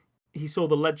he saw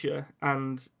the ledger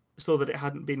and saw that it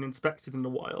hadn't been inspected in a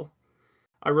while.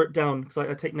 I wrote down, because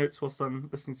I take notes whilst I'm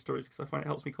listening to stories because I find it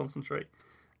helps me concentrate.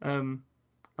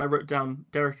 I wrote down,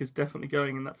 Derek is definitely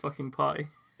going in that fucking pie.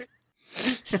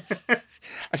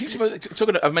 I think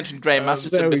I've mentioned Graham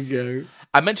Masterson. There we go.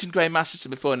 I mentioned Graham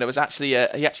Masterson before, and there was actually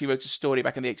he actually wrote a story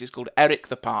back in the 80s called Eric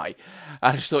the Pie.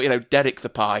 I just thought, Derek the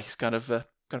Pie kind of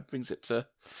brings it to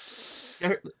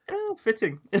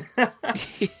fitting.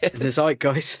 The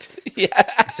zeitgeist. Yeah,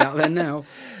 it's out there now.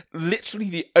 Literally,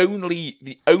 the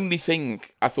only thing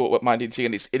I thought what minded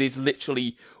seeing is it is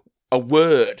literally a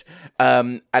word,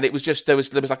 and it was just there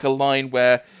was like a line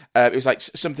where it was like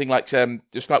something like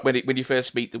describe when you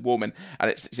first meet the woman, and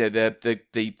it's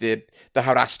the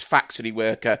harassed factory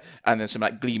worker, and then some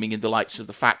like gleaming in the lights of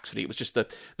the factory. It was just the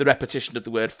repetition of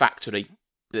the word factory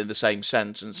in the same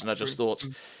sentence, and I just thought.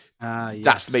 Yes.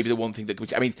 That's maybe the one thing that could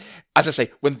be. I mean, as I say,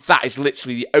 when that is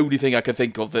literally the only thing I can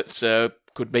think of that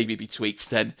could maybe be tweaked,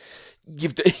 then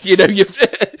you've yes.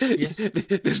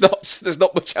 there's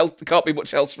not much else. There can't be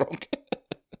much else wrong.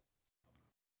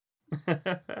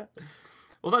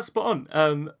 Well, that's spot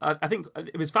on. I think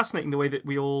it was fascinating the way that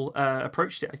we all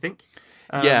approached it. I think.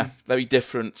 Very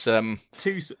different.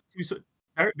 Two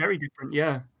very, very different.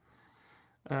 Yeah.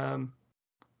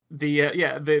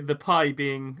 The pie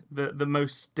being the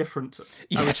most different,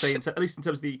 I would say, at least in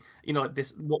terms of the like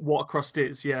this what a crust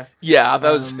is. Yeah. Yeah,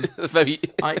 that was very.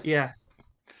 I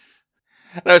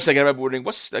was thinking, I remember wondering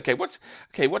what's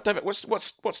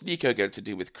Nico going to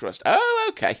do with crust? Oh,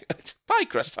 okay, pie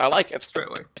crust. I like it straight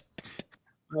away.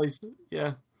 Nice.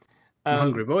 Yeah. I'm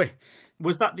hungry boy.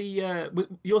 Was that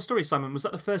your story, Simon? Was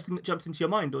that the first thing that jumped into your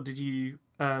mind, or did you?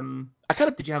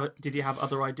 Did you have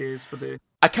other ideas for the?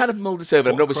 I kind of mulled it over,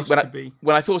 and obviously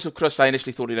when I thought of crust, I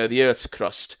initially thought the Earth's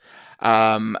crust,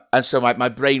 and so my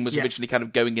brain was originally kind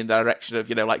of going in the direction of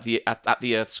like at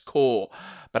the Earth's core,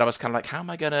 but I was kind of like, how am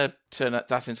I going to turn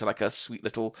that into like a sweet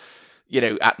little,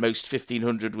 at most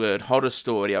 1,500 word horror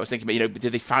story? I was thinking, did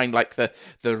they find like the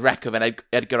wreck of an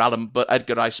Edgar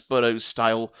Rice Burroughs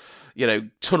style,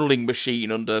 tunneling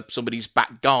machine under somebody's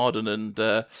back garden, and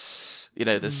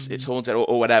it's haunted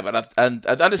or whatever. And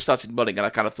I just started mulling, and I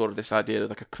kind of thought of this idea of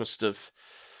like a crust of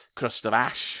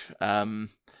ash, and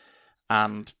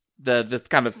the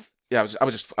kind of. Yeah,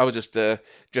 I was just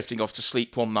drifting off to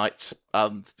sleep one night,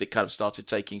 and it kind of started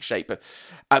taking shape. But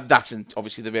that's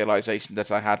obviously the realization that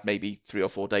I had maybe 3 or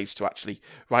 4 days to actually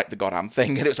write the goddamn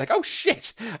thing, and it was like, oh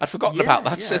shit, I'd forgotten about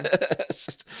that. Yeah.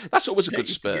 That's always a good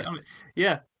spur.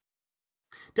 Yeah,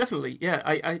 definitely. Yeah,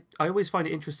 I always find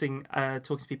it interesting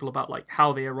talking to people about like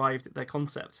how they arrived at their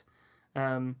concept,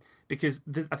 because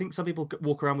I think some people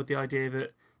walk around with the idea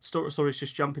that stories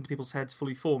just jump into people's heads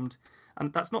fully formed.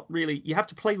 And that's not really. You have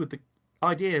to play with the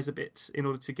ideas a bit in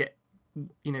order to get,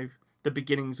 the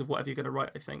beginnings of whatever you're going to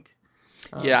write. I think.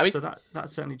 Yeah, I mean, so that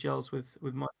certainly gels with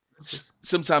my.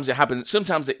 Sometimes it happens.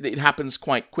 Sometimes it happens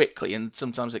quite quickly, and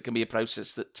sometimes it can be a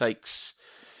process that takes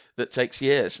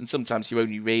years. And sometimes you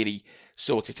only really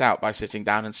sort it out by sitting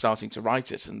down and starting to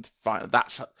write it, and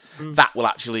that will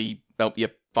actually help you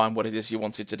find what it is you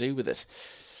wanted to do with it.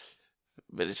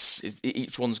 But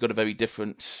each one's got a very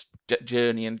different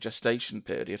journey and gestation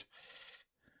period.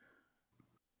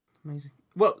 Amazing.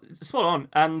 Well, spot on,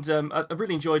 and I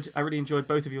really enjoyed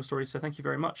both of your stories. So thank you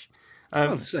very much.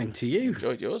 The same to you.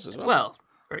 Enjoyed yours as well. Well,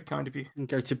 very kind of you. And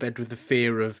go to bed with the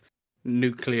fear of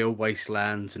nuclear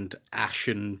wastelands and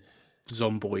ashen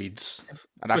zomboids.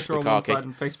 And Ash Twitter on one Lukaku. side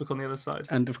and Facebook on the other side.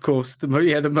 And of course, the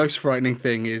most frightening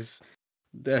thing is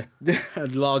a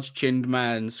large-chinned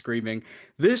man screaming,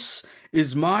 "This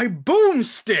is my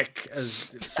boomstick!"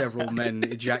 as several men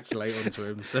ejaculate onto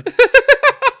him. So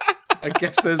I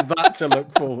guess there's that to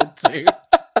look forward to.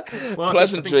 Well,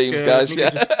 Pleasant dreams, guys. Nico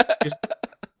Yeah.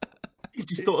 You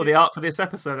just thought of the art for this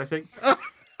episode, I think.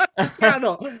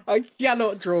 I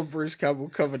cannot draw Bruce Campbell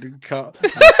covered in cut.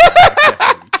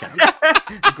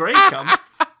 Great cum.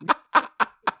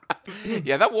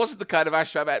 Yeah, that wasn't the kind of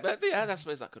Ash I met, but yeah, I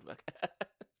suppose that could work.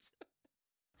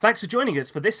 Thanks for joining us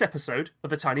for this episode of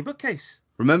The Tiny Bookcase.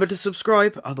 Remember to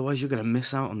subscribe, otherwise you're going to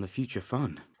miss out on the future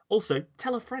fun. Also,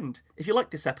 tell a friend. If you like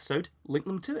this episode, link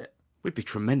them to it. We'd be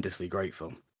tremendously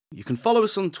grateful. You can follow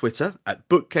us on Twitter at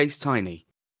BookcaseTiny,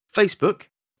 Facebook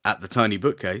at The Tiny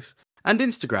Bookcase, and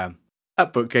Instagram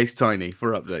at BookcaseTiny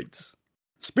for updates.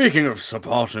 Speaking of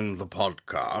supporting the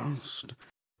podcast,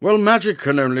 well, magic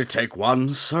can only take one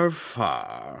so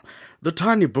far. The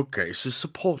Tiny Bookcase is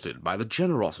supported by the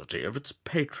generosity of its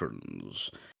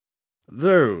patrons.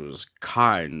 Those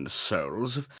kind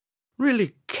souls have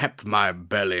really kept my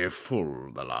belly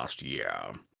full the last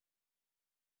year.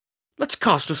 Let's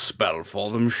cast a spell for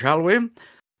them, shall we?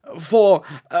 For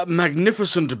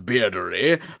magnificent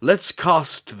beardery, let's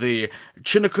cast the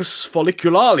Chinicus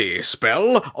folliculale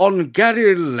spell on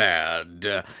Gary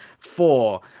Laird.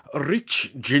 For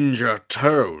rich ginger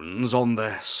tones on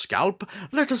the scalp,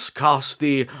 let us cast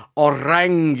the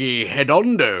Orangi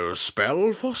Hedondo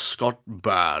spell for Scott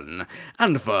Byrne.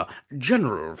 And for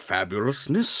general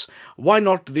fabulousness, why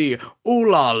not the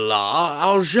Ooh La La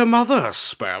How's Your Mother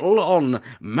spell on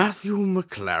Matthew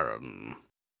McLaren?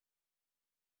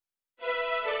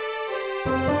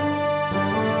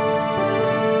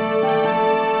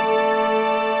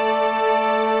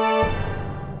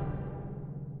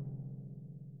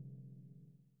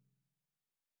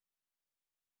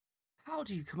 How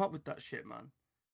do you come up with that shit, man?